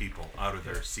 scared people out of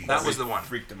their seats. That was the one.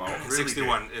 Freaked them out. In Really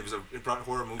 61, it brought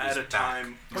horror movies At a back.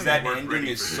 time Because when that we weren't ending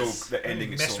ready is for so. this. The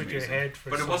ending is mess so with your amazing. head for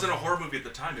But it so wasn't a long. horror movie at the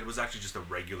time. It was actually just a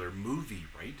regular movie,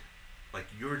 right? Like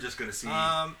you were just gonna see.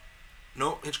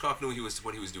 No, Hitchcock knew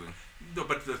what he was doing. No,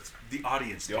 but the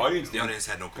audience. The did. audience The did. audience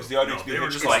had no clue. Because the audience No, knew they were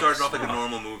just It Hitchcock. started off like a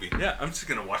normal movie. Yeah, I'm just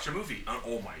gonna watch a movie.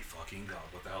 Oh my fucking god!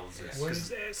 What the hell is this? What is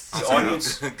this? The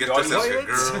audience. Get the yourself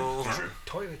audience a Toilets? girl.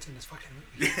 Toilets in this fucking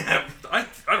movie. Yeah, I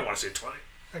don't want to say toilet.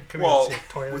 I couldn't well, say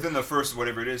toilet. within the first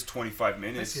whatever it is, 25 I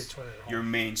minutes, see a toilet at home. your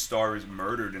main star is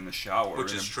murdered in the shower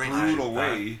Which in is a strange. brutal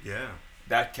That- way. Yeah.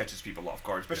 That catches people off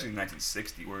guard, especially in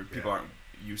 1960, where people Yeah. aren't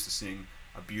used to seeing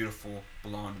a beautiful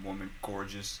blonde woman,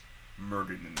 gorgeous,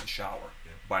 murdered in the shower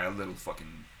Yeah. by a little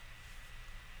fucking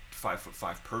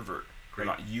 5'5" pervert. They're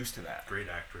not used to that. Great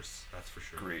actress, that's for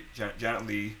sure. Great. Janet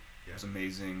Leigh Yeah. was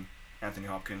amazing. Anthony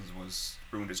Hopkins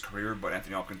ruined his career, but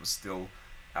Anthony Hopkins was still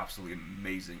absolutely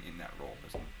amazing in that role.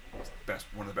 It was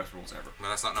one of the best roles ever. No,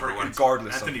 that's not number one.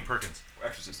 Regardless Anthony of Perkins.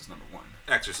 Exorcist is number one.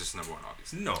 Exorcist is number one,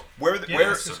 obviously. No.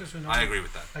 Yeah, So, Exorcist was I number- agree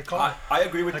with that. I call it. I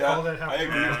agree with I that. call that I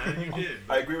agree. half- You did.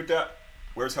 I agree with that.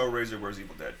 Where's Hellraiser? Where's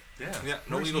Evil Dead? Yeah. Yeah,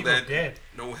 no Where's Evil Evil Dead,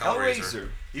 no Hellraiser.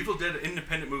 Evil Dead,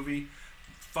 independent movie,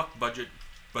 fuck budget,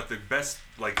 but the best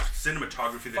like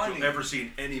cinematography that Funny. you'll ever see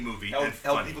in any movie. And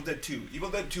funny. Evil Dead 2. Evil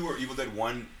Dead 2 or Evil Dead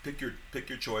 1, pick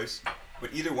your choice.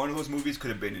 But either one of those movies could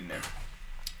have been in there.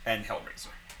 And Hellraiser.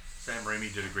 Sam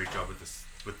Raimi did a great job with this,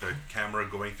 with the camera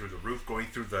going through the roof, going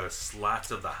through the slats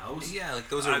of the house. Yeah, like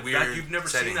those are weird You've never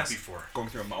settings. seen that before. Going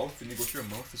through a mouth? Didn't he go through a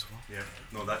mouth as well? Yeah.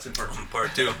 No, that's in part 2.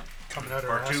 Part 2. Coming out of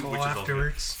Part her two, asshole which is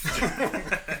afterwards.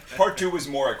 Part 2 was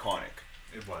more iconic.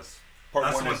 It was. Part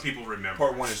That's 1 the one is people remember.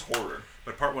 Part 1 is horror.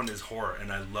 But part 1 is horror,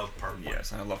 and I love part 1.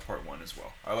 Yes, and I love Part 1 as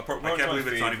well. I love Part 1. I can't my believe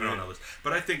it's not even favorite. on that list.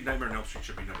 But I think Nightmare on Elm Street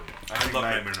should be number 1. I I think love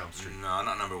Night- Nightmare on Elm Street. No,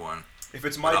 not number one. If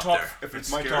it's my But up top, there. if it's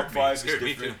It my scared top me. 5, it's Scared me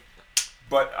different. too.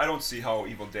 But I don't see how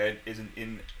Evil Dead isn't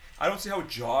in. I don't see how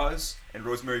Jaws and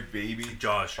Rosemary Baby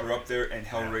Jaws are up there, and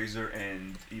Hellraiser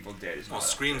and Evil Dead is not. Well, up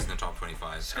Scream's in the top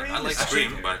 25. Scream And I like is Scream,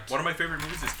 actually- but One of my favorite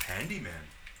movies is Candyman.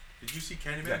 Did you see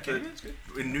Candyman? there. Yeah, Candyman's good.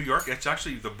 In New York, it's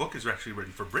actually, the book is actually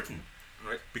written for Britain.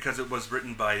 right. Because it was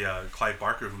written by Clive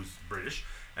Barker, who's British,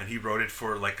 and he wrote it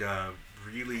for like a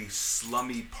really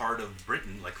slummy part of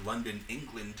Britain, like London,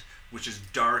 England, which is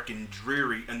dark and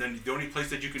dreary. And then the only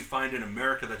place that you can find in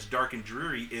America that's dark and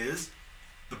dreary is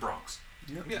the Bronx.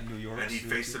 Yeah. New York. And he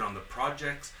faced it on the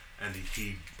projects, and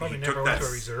he Probably he never took went that. to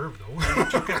a reserve though.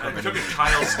 I took a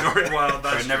child's story. Well, I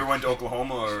that's never went to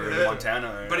Oklahoma or Yeah.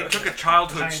 Montana. But he took a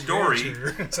childhood Pine story.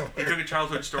 Rancher He somewhere. took a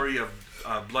childhood story of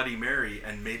Bloody Mary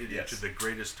and made it Yes. into the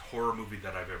greatest horror movie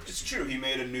that I've ever It's seen. true. He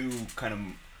made a new kind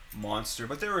of monster,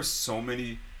 but there are so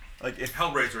many. Like if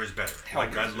Hellraiser is better.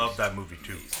 Like I Hellraiser's love that movie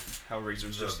too.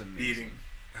 Hellraiser's The just amazing. beating.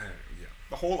 Yeah.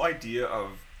 The whole idea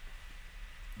of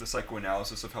the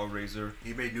psychoanalysis of Hellraiser,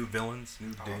 He made new villains,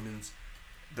 new Oh. demons.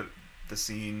 the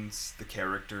scenes, the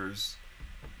characters.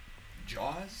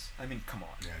 Jaws? I mean, come on.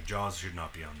 Yeah, Jaws should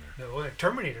not be on there. No,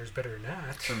 Terminator's better than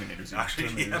that. Terminator's Actually,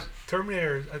 Terminator's-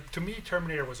 Terminator, to me,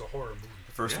 Terminator was a horror movie.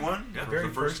 The first Yeah. one? Yeah. The very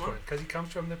the first first one. one, because he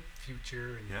comes from the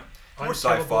future and Yeah, More unkillable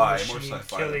sci-fi, more machine,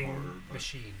 sci-fi than killing horror, but-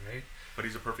 machine, right? but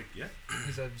he's a perfect. Yeah.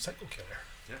 He's a psycho killer,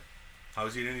 How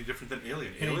is he any different than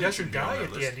Alien? and Alien he doesn't should be on die that at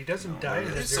the list. end. He doesn't No, die at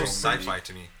it's the It's very so end. sci-fi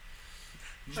to me.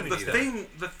 The Shouldn't be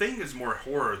that. thing is more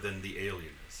horror than the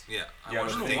Alien is. Yeah, I Yeah,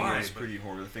 watched the the know thing why, is but- pretty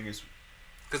horror. The thing is,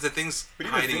 because the thing's but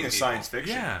even the hiding thing in is people. science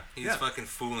fiction. Yeah, He's yeah. fucking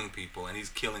fooling people, and he's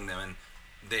killing them. And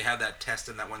they have that test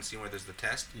in that one scene where there's the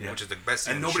test, Yeah. which is the best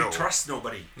scene And in the nobody show. trusts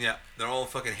nobody. Yeah, they're all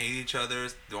fucking hate each other.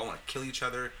 They all want to kill each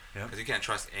other Yeah. because you can't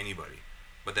trust anybody.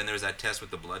 But then there's that test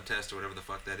with the blood test or whatever the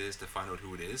fuck that is to find out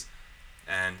who it is,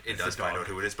 and it It's does the find dog. out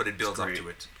who it is, but it builds up great. to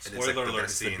it. And Spoiler it's like the alert: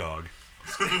 best it's the scene. dog.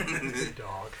 The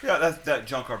dog. Yeah, that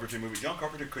John Carpenter movie. John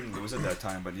Carpenter couldn't lose at that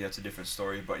time, but yeah, it's a different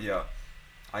story. But yeah,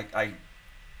 I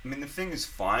mean, The Thing is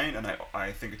fine, and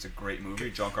I think it's a great movie.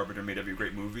 John Carpenter made every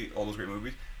great movie, all those great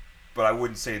movies. But I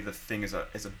wouldn't say The Thing is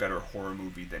a better horror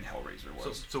movie than Hellraiser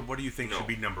was. So what do you think No. should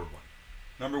be number 1?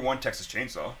 Number one, Texas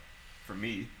Chainsaw, for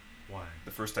me. Why?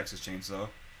 The first Texas Chainsaw,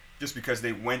 just because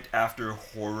they went after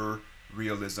horror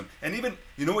realism, and even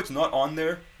you know what's not on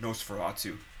there?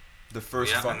 Nosferatu. The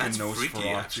first Yeah, and fucking that's freaky,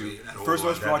 actually, Nosferatu. that The first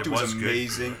old one. Nosferatu That was was good.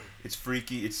 amazing. It's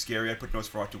freaky. It's scary. I put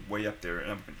Nosferatu way up there,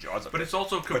 and I'm putting Jaws up But there. it's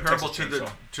also But comparable Texas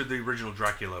to the original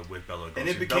Dracula with Bela Lugosi. And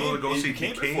it Bela became- Lugosi it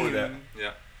became before that. Yeah,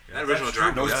 Yeah, that original that's true.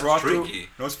 Dracula was Nosferatu. freaky.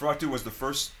 Nosferatu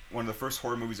was one of the first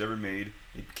horror movies ever made.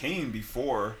 It came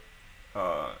before.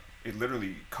 It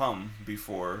literally come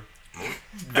before.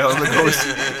 Bela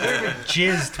Lugosi.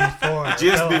 Jizzed before.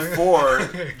 Just Oh, before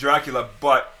Dracula,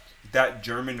 but that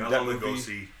German Bela that movie.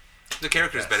 Lugosi. The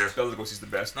character's better. Bela Lugosi's the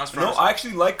best. Nosferatu. No, I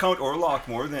actually like Count Orlok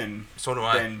more than So do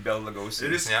I. Bela Lugosi.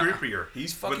 It is Yeah. creepier.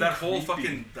 He's But fucking that whole creepy.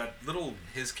 fucking that little.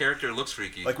 His character looks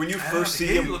freaky. Like when you Ah, first see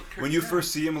he him, looked when you creepy.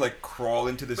 first see him like crawl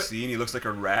into the But- scene, he looks like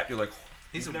a rat. You're like,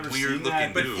 He's you've a never weird seen looking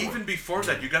that But dude. before. even before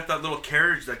that, you got that little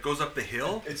carriage that goes up the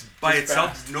hill. It's by just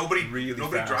itself. fast. Nobody Really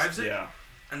fast. drives it. Yeah,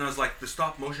 And I was like, the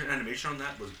stop motion animation on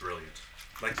that was brilliant.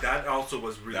 Like that also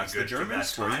was really that's good the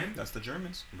Germans for for that you. time. That's the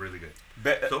Germans. Really good.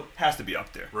 So has to be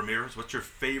up there. Ramirez, what's your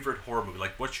favorite horror movie?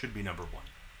 Like, what should be number 1?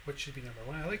 What should be number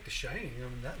one? I like The Shining. I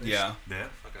mean, that list. Yeah, Yeah.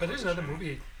 Fuck, I But love there's The another Shining.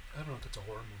 movie. I don't know if it's a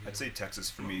horror movie. I'd say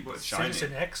Texas for me, Well, but Shining.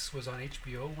 Citizen X was on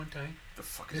HBO one time. The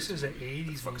fuck This is is an movie? 80s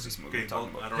What the fuck is this movie Okay, I'm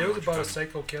talking well, I about? don't It know was what you're about a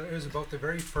talking psycho killer. It was about the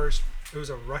very first. It was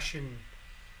a Russian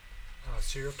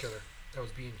serial killer that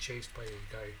was being chased by a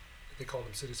guy. they called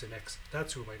him Citizen X.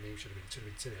 That's who my name should have been. Should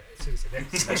have been Citizen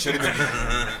X. That should have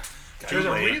been. It was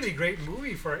a really great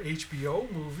movie for an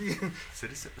HBO movie.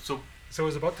 Citizen. So it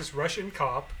was about this Russian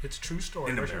cop. It's a true story.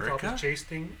 In Russian America? cop is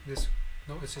chasing this.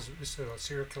 No, this is a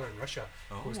serial killer in Russia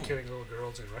who was Oh. killing little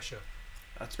girls in Russia.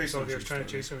 That's based So on they a were true trying to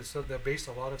story. chase him. So they based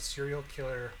a lot of serial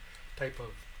killer type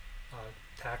of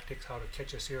tactics, how to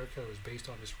catch a serial killer, was based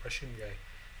on this Russian guy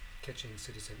catching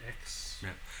Citizen X. Yeah.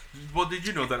 Well, did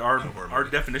you know that Horror our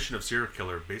movie. definition of serial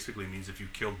killer basically means if you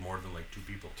killed more than like 2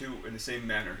 people? Two in the same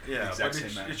manner. Yeah, the exact but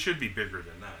same manner. it should be bigger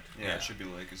than that. Yeah, it should be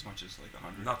like as much as like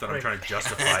 100. Not that Right. I'm trying to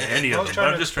justify any I of was them, trying but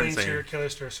to I'm just trying explain to say serial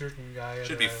killers to a certain guy.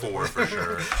 Should be 4 for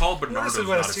sure. Paul Well, Bernardo's this is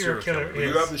what not a a serial serial killer killer.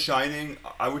 You is. have The Shining.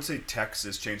 I would say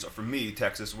Texas Chainsaw. For me,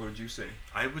 Texas. What would you say?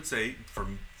 I would say for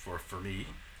me,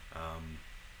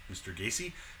 Mr.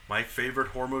 Gacy, my favorite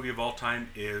horror movie of all time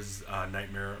is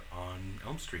Nightmare on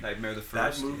Elm Street. Nightmare the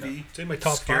That First. movie It's in my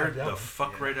top scared five, that the one.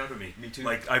 fuck Yeah. right out of me. Me too.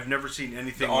 Like I've never seen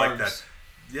anything The like arms. that.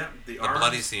 Yeah, the The arms.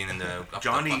 bloody scene in the up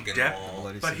Johnny the fucking Depp, wall.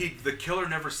 Bloody but scene. the killer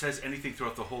never says anything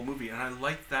throughout the whole movie, and I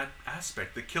like that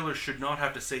aspect. The killer should not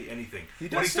have to say anything. He When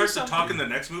he does say starts to talk in something. the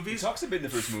next He movies, talks a bit in the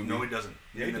first movie. no, he doesn't.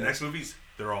 Yeah, in he the does. next movies,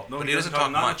 they're all no. But he doesn't talk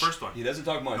not much. in the first one. He doesn't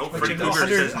talk much. No, But Freddy you know,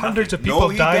 Krueger says hundreds of nothing. people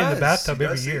he die in does. the bathtub He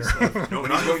every does say year. stuff. No,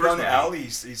 When not he's in the going first down the one. alley,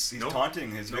 he's Nope.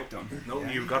 taunting his Nope. victim. No,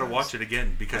 Yeah, you've he got to does. watch it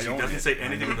again because I he own doesn't it. say I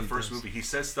anything know in the he first does. movie. He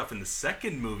says stuff in the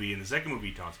second movie. In the second movie,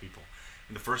 he taunts people.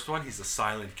 In the first one, he's a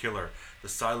silent killer. The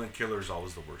silent killer is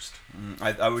always the worst.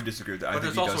 I would disagree with that. I But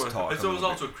think there's he does also talk. there's a little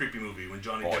also bit. a creepy movie when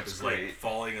Johnny Oh, Depp it's is like great.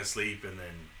 falling asleep and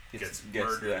then gets gets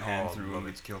murdered. their hand Oh, through love and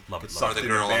it. gets killed. Love it, Gets love Or sucked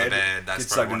the in girl on the bed. bed. That's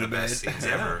Gets probably sucked one in of the the best bed. scenes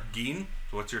Yeah. ever. Geen,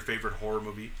 what's your favorite horror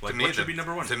movie? Like, To me, what should be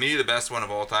number one? To me, the best one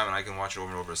of all time, and I can watch it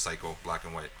over and over, is Psycho, black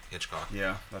and white, Hitchcock.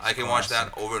 Yeah, that's I can watch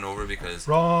classic. that over and over because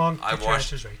Wrong. I've The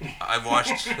watched- answer's right. I've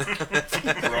watched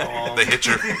Wrong. The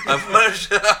Hitcher. I've watched.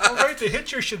 Oh, right, the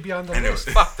Hitcher should be on the Anyways, list.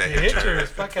 Fuck The The Hitcher Hitcher. is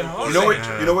fucking You awesome. know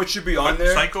what? You know what should be on But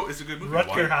there? Psycho is a good movie.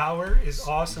 Rutger Why? Hauer is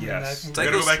awesome Yes. in that movie. We're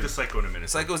gonna go Psycho's- back to Psycho in a minute.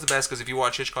 Psycho's the best because if you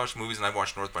watch Hitchcock's movies, and I've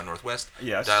watched North by Northwest,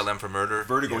 Yes. Dial M for Murder,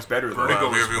 Vertigo's better. Though. Vertigo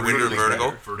is Rear View Window, really Vertigo.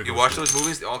 better. Vertigo's You watch good. those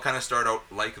movies, they all kind of start out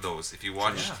like those. If you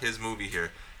watch Yeah. his movie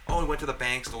here, oh, he went to the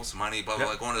bank, stole some money, blah blah,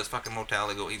 Yeah. blah, going to this fucking motel.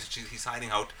 They go, he's hiding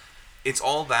out. It's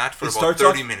all that for It about starts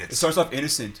 30 off, minutes. It starts off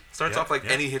innocent. Starts Yeah, off like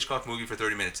yeah. any Hitchcock movie for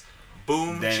 30 minutes.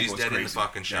 Boom, Then it she's goes dead in the crazy.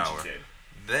 fucking Then she's shower. dead.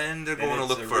 Then they're Then going to it's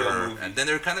look a for real her, movie. and then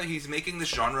they're kind of he's making this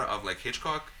genre of like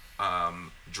Hitchcock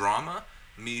drama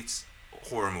meets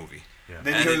horror movie. Yeah.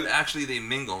 Then And you it, hear, actually they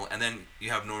mingle, and then you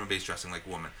have Norman Bates dressing like a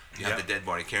woman. You have Yeah. the dead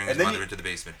body carrying And his then mother you- into the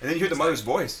basement. and then you hear the It's mother's like-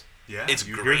 voice. Yeah, It's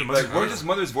you great. hear the Like, mother's where's voice. his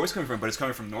mother's voice coming from? But it's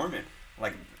coming from Norman.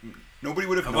 Like, nobody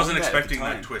would have. I known wasn't that at the expecting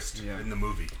that time. twist Yeah. in the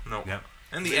movie. No. Yeah.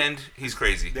 In the They- end, he's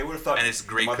crazy. They would have thought And it's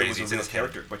great the mother crazy. was It's a in real his head.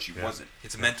 character, but she Yeah. wasn't.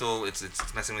 It's mental. It's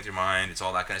messing with your mind. It's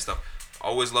all that kind of stuff.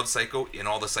 Always loved Psycho. In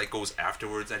all the Psychos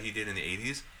afterwards that he did in the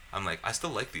 80s, I'm like, I still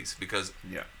like these because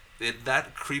Yeah.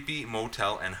 that creepy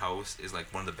motel and house is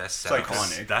like one of the best It's setups.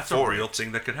 iconic. That's a For real it.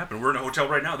 thing that could happen. We're in a hotel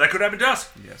right now. That could happen to us.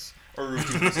 Yes. Or Room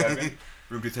 237.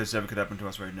 Room 237 could happen to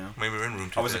us right now. Maybe we're in room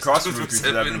 2. I was across from Room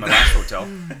 237 in my last hotel.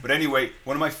 But anyway,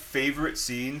 one of my favorite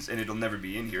scenes, and it'll never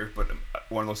be in here, but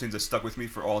one of those scenes that stuck with me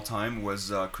for all time was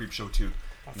Creepshow 2.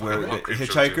 Where love the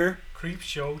Creepshow Hitchhiker, Creep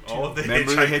Show 2. Oh, the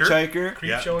remember the Hitchhiker? Creep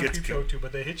Yeah, Show and gets Creep Show 2,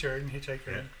 but the Hitcher and Hitchhiker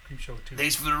Yeah. and Creep Show 2.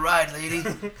 Thanks for the ride, lady.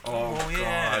 Oh, Oh, God.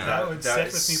 yeah. that would set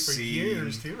with me for scene-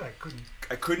 years, too. I couldn't.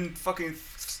 I couldn't fucking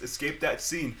escape that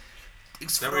scene.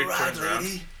 Thanks That for where the he ride, turns around?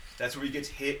 lady. That's where he gets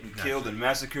hit and Gotcha. killed and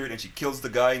massacred, and she kills the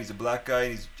guy, and he's a black guy,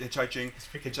 and he's hitchhiking. His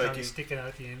freaking tongue is Hitchhiking. sticking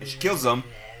out the end. And she kills him,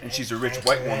 and she's a rich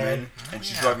white woman, and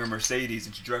she's Yeah. driving a Mercedes,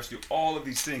 and she drives through all of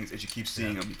these things, and she keeps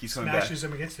seeing him. He keeps coming back. Smashes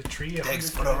him against the tree.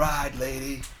 Thanks 100 for the times. ride,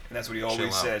 lady. And that's what he always Chill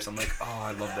out. says. I'm like, oh,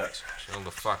 I love that. Chill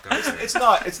the fuck out. It's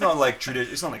not like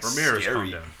tradition. It's not like Ramirez, calm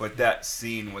scary, down. but that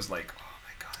scene was like, oh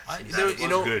my god. that scene- You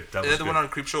know, good. That the was other one good. on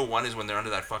Creepshow 1 is when they're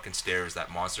under that fucking stairs, that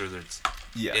monster that's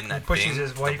yeah. in that pushes thing,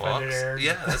 his the wife box. under there.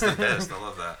 Yeah, that's the best. I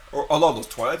love that. Or a lot of those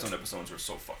Twilight Zone episodes were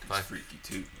so fucking Fine. freaky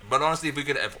too. But honestly,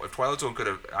 if Twilight Zone could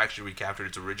have actually recaptured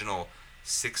its original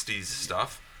 60s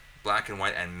stuff, black and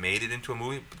white, and made it into a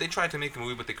movie, but they tried to make a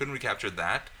movie, but they couldn't recapture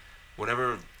that.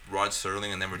 Whatever Rod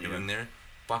Serling and them were doing there,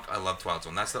 fuck, I love Twilight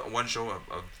Zone. That's the one show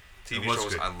of TV It was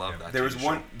shows good. I love Yeah. that. There was TV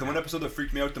one. show. The one episode that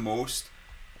freaked me out the most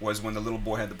was when the little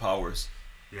boy had the powers.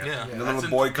 Yeah. And the That's little in-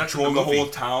 boy that's in controlled the the whole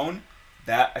movie. town.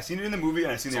 That I seen it in the movie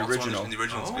and I seen It's the also original. in the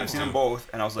original. Oh. It's I've seen good them too. both,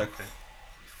 and I was like, Okay.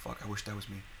 "Fuck, I wish that was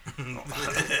me." And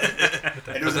But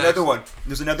there was But another one.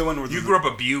 There's another one where You the- grew up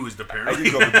abused, I apparently.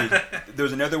 did grow up with you. There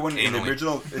was another one in the Anally.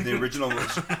 original. In the original,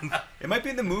 it might be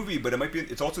in the movie, but it might be.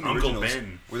 It's also in the Uncle originals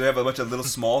Ben. where they have a bunch of little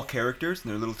small characters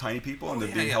and they're little tiny people and they're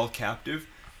yeah, being yeah. held captive.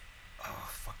 Oh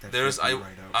fuck That There's freaked me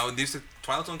right out. these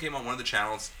Twilight Zone came on one of the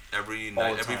channels every All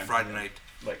night, the every time, Friday yeah. night,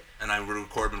 Like, and I would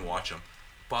record and watch them.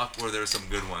 Fuck, were there some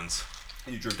good ones.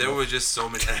 and you jerked There off. was just so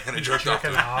many, and I jerked off to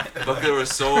Jerking it. off. But there were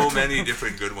so many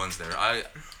different good ones there. I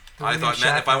thought,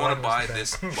 man, if I want to buy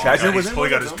this, Shatner was He's in probably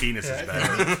got one of his them? penis in his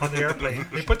bag. Yeah, on the airplane.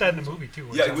 They put that in the movie too.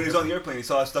 Yeah, when he was on the airplane, he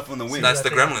saw stuff on the wing. that's the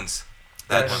that thing. Gremlins.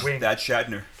 Yeah, That the one. wing. That's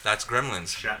Shatner. That's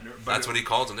Gremlins. Shatner. But That's what he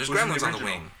calls them. There's who's in Gremlins on the original?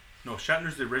 wing. No,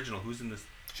 Shatner's the original. Who's in this?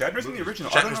 Shatner's in the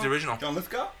original. I Shatner's don't know. the original. John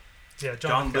Lithgow? Yeah,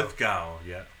 John Lithgow. Lithgow.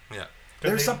 Yeah. Yeah.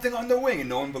 There's They- something on the wing, and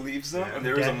no one believes them. Yeah. And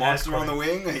there is a Dan monster on the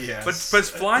Aykroyd. wing. Yes. But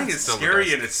flying is still the scary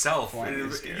best. in itself. Flying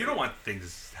is scary. You don't want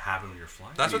things to happen when you're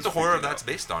flying. That's what He's the horror of freaking that's out.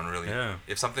 based on, really. Yeah.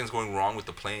 If something's going wrong with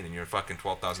the plane and you're fucking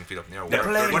 12,000 feet up in the air, The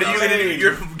plane, What are you the gonna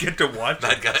do? plane. You get to watch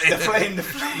that guy. the plane, the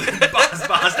plane.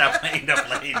 boss that plane, the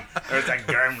plane. There's a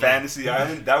gremlin. Fantasy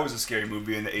Island. That was a scary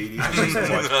movie in the 80s. I used to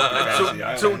watch fucking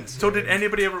Fantasy So, Island. so did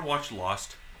anybody ever watch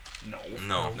Lost? No.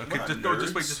 No. Okay, Come on,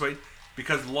 just nerds. wait.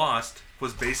 Because Lost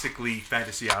was basically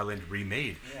Fantasy Island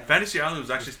remade. Yeah. Fantasy Island was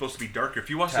actually supposed to be darker. If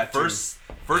you watch Tattoo. the first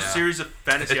Yeah. series of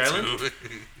Fantasy Island,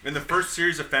 in the first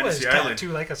series of Fantasy Island,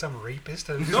 Tattoo like some rapist?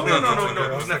 no.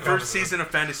 Girls In the like first on- season of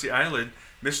Fantasy Island,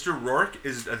 Mr. Rourke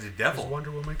is the Is devil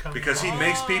Wonder Woman coming? because he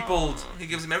makes people. He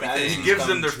gives him Fantasy everything. He gives come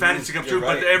them their true. fantasy come You're true,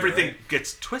 right, but you're everything right.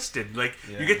 gets twisted. Like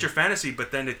Yeah. you get your fantasy,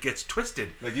 but then it gets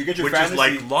twisted. Like you get your which fantasy, is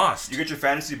like Lost. You get your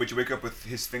fantasy, but you wake up with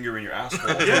his finger in your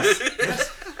asshole.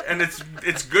 yes. And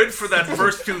it's good for that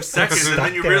first 2 seconds, and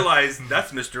then you Stuck there. realize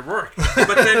that's Mr. Rourke. But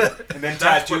then And then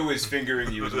That's Tattoo is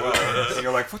fingering you as well. And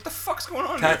you're like, what the fuck's going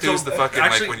on here? Tattoo's the fucking,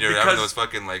 actually, like, when you're because- having those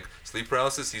fucking, like, sleep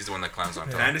paralysis, he's the one that climbs on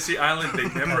top. Fantasy Island, they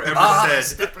never ever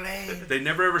it's the said plane. they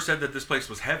never ever said that this place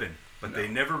was heaven, but they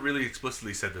never really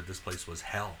explicitly said that this place was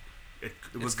hell. It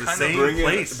was the kind of same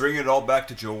place. Bring it all back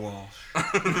to Joe Walsh.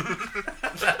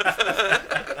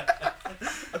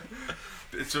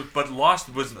 But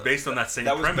Lost was based on that same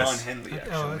That was premise. Don Henley,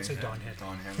 actually. Oh, I'd say Don Henley.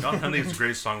 Don Henley. Don Henley is the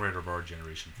greatest songwriter of our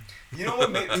generation. You know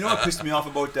what pissed me off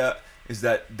about that is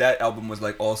that album was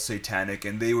like all satanic,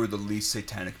 and they were the least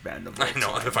satanic band of all I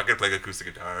know, time. if I could play acoustic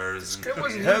guitars. It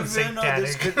wasn't even Heaven on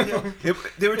this satanic.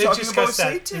 They were It's talking just about got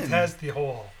that Satan. it has the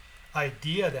whole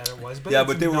idea that it was, but Yeah, it's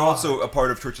but they were not. also a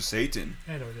part of Church of Satan.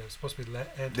 I know they were supposed to be.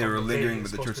 They were lingering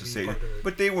with the Church of Satan,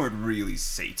 but they weren't really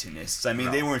Satanists. I mean,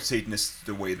 No. they weren't Satanists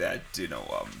the way that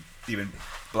even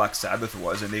Black Sabbath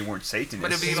was, and they weren't But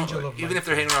Satanists. if you Angel don't, of even Light. if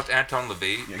they're hanging around with Anton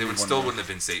LaVey, Yeah, they he would won still that. wouldn't have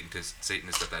been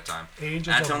Satanists at that time.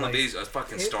 Angels Anton of LaVey's Light. a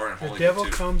fucking star in The Hollywood devil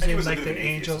too. comes And he in was a like bit the of an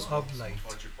atheist angel as well. of light.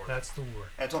 That's the word.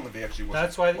 Anton LaVey actually was.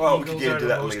 That's why the well, we Eagles could get are into the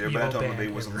that most later, but evil Anton band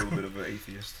LaVey was a ever. little bit of an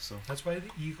atheist. So That's why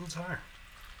the Eagles are,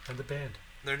 and the band.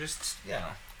 They're just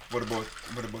what about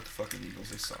the fucking Eagles?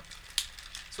 They suck.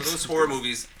 So those horror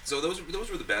movies. So those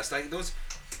were the best.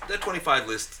 That 25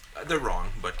 list. They're wrong,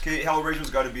 but Okay, Hellraiser's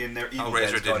got to be in there. Evil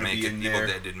Hellraiser Dead's got didn't to make be it. in Evil there.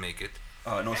 Dead didn't make it.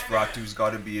 Nosferatu's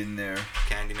got to be in there.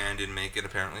 Candyman didn't make it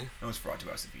apparently. Nosferatu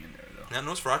has to be in there though.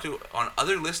 Now Nosferatu on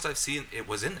other lists I've seen it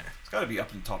was in there It's got to be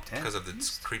up in the top 10 because of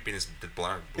the creepiness, the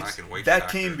black and white. That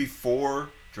factor. came before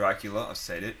Dracula. I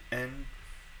said it, and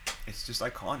it's just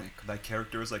iconic. That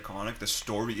character is iconic. The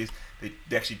story is. They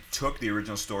actually took the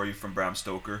original story from Bram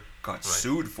Stoker, got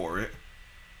sued for it,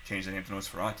 changed the name to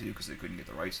Nosferatu because they couldn't get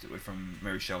the rights to it from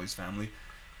Mary Shelley's family.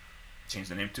 Changed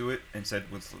the name to it and said,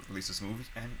 "We'll release this movie,"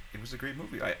 and it was a great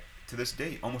movie. To this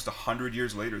day, almost 100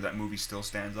 years later, that movie still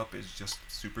stands up. It's just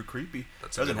super creepy.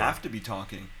 That's a Doesn't good have one. to be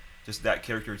talking. Just that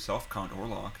character itself, Count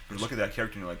Orlok. You look at that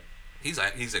character and you're like, He's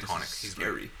this iconic. is He's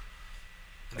scary.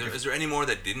 great. Is there any more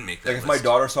that didn't make that Like if my list?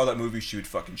 daughter saw that movie, she would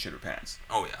fucking shit her pants.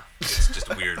 Oh yeah, it's just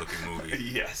a weird looking movie.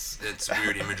 Yes. It's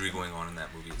weird imagery going on in that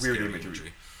movie. It's Weird scary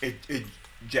imagery.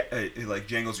 It like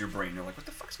jangles your brain. You're like, what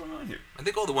the fuck's going on here? I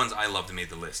think all the ones I loved made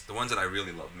the list. The ones that I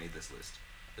really loved made this list.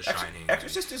 The Shining.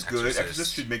 Exorcist is good. Exorcist.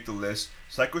 Exorcist should make the list.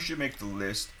 Psycho should make the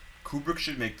list. Kubrick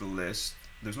should make the list.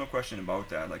 There's no question about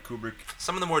that. Like Kubrick,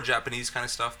 Some of the more Japanese kind of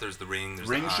stuff. There's The Ring. There's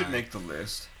Ring the should Eye, make the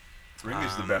list. Ring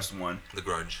is the best one. The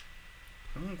Grudge.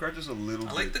 Grudge is a little.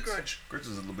 I like bit, The Grudge. Grudge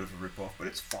is a little bit of a ripoff, but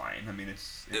it's fine. I mean,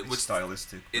 it's It was-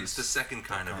 stylistic. It's the second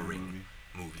kind of a movie. Ring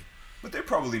movie. But there are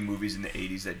probably movies in the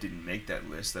 80s that didn't make that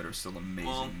list that are still amazing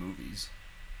Well, movies.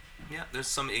 Yeah, there's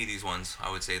some 80s ones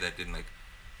I would say that didn't like.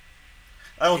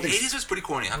 I don't The think 80s was pretty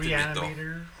corny, I have to admit though.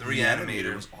 Reanimator. The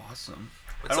Reanimator. was awesome.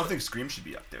 But I don't some- think Scream should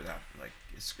be up there.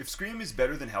 If Scream is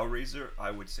better than Hellraiser,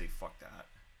 I would say fuck that.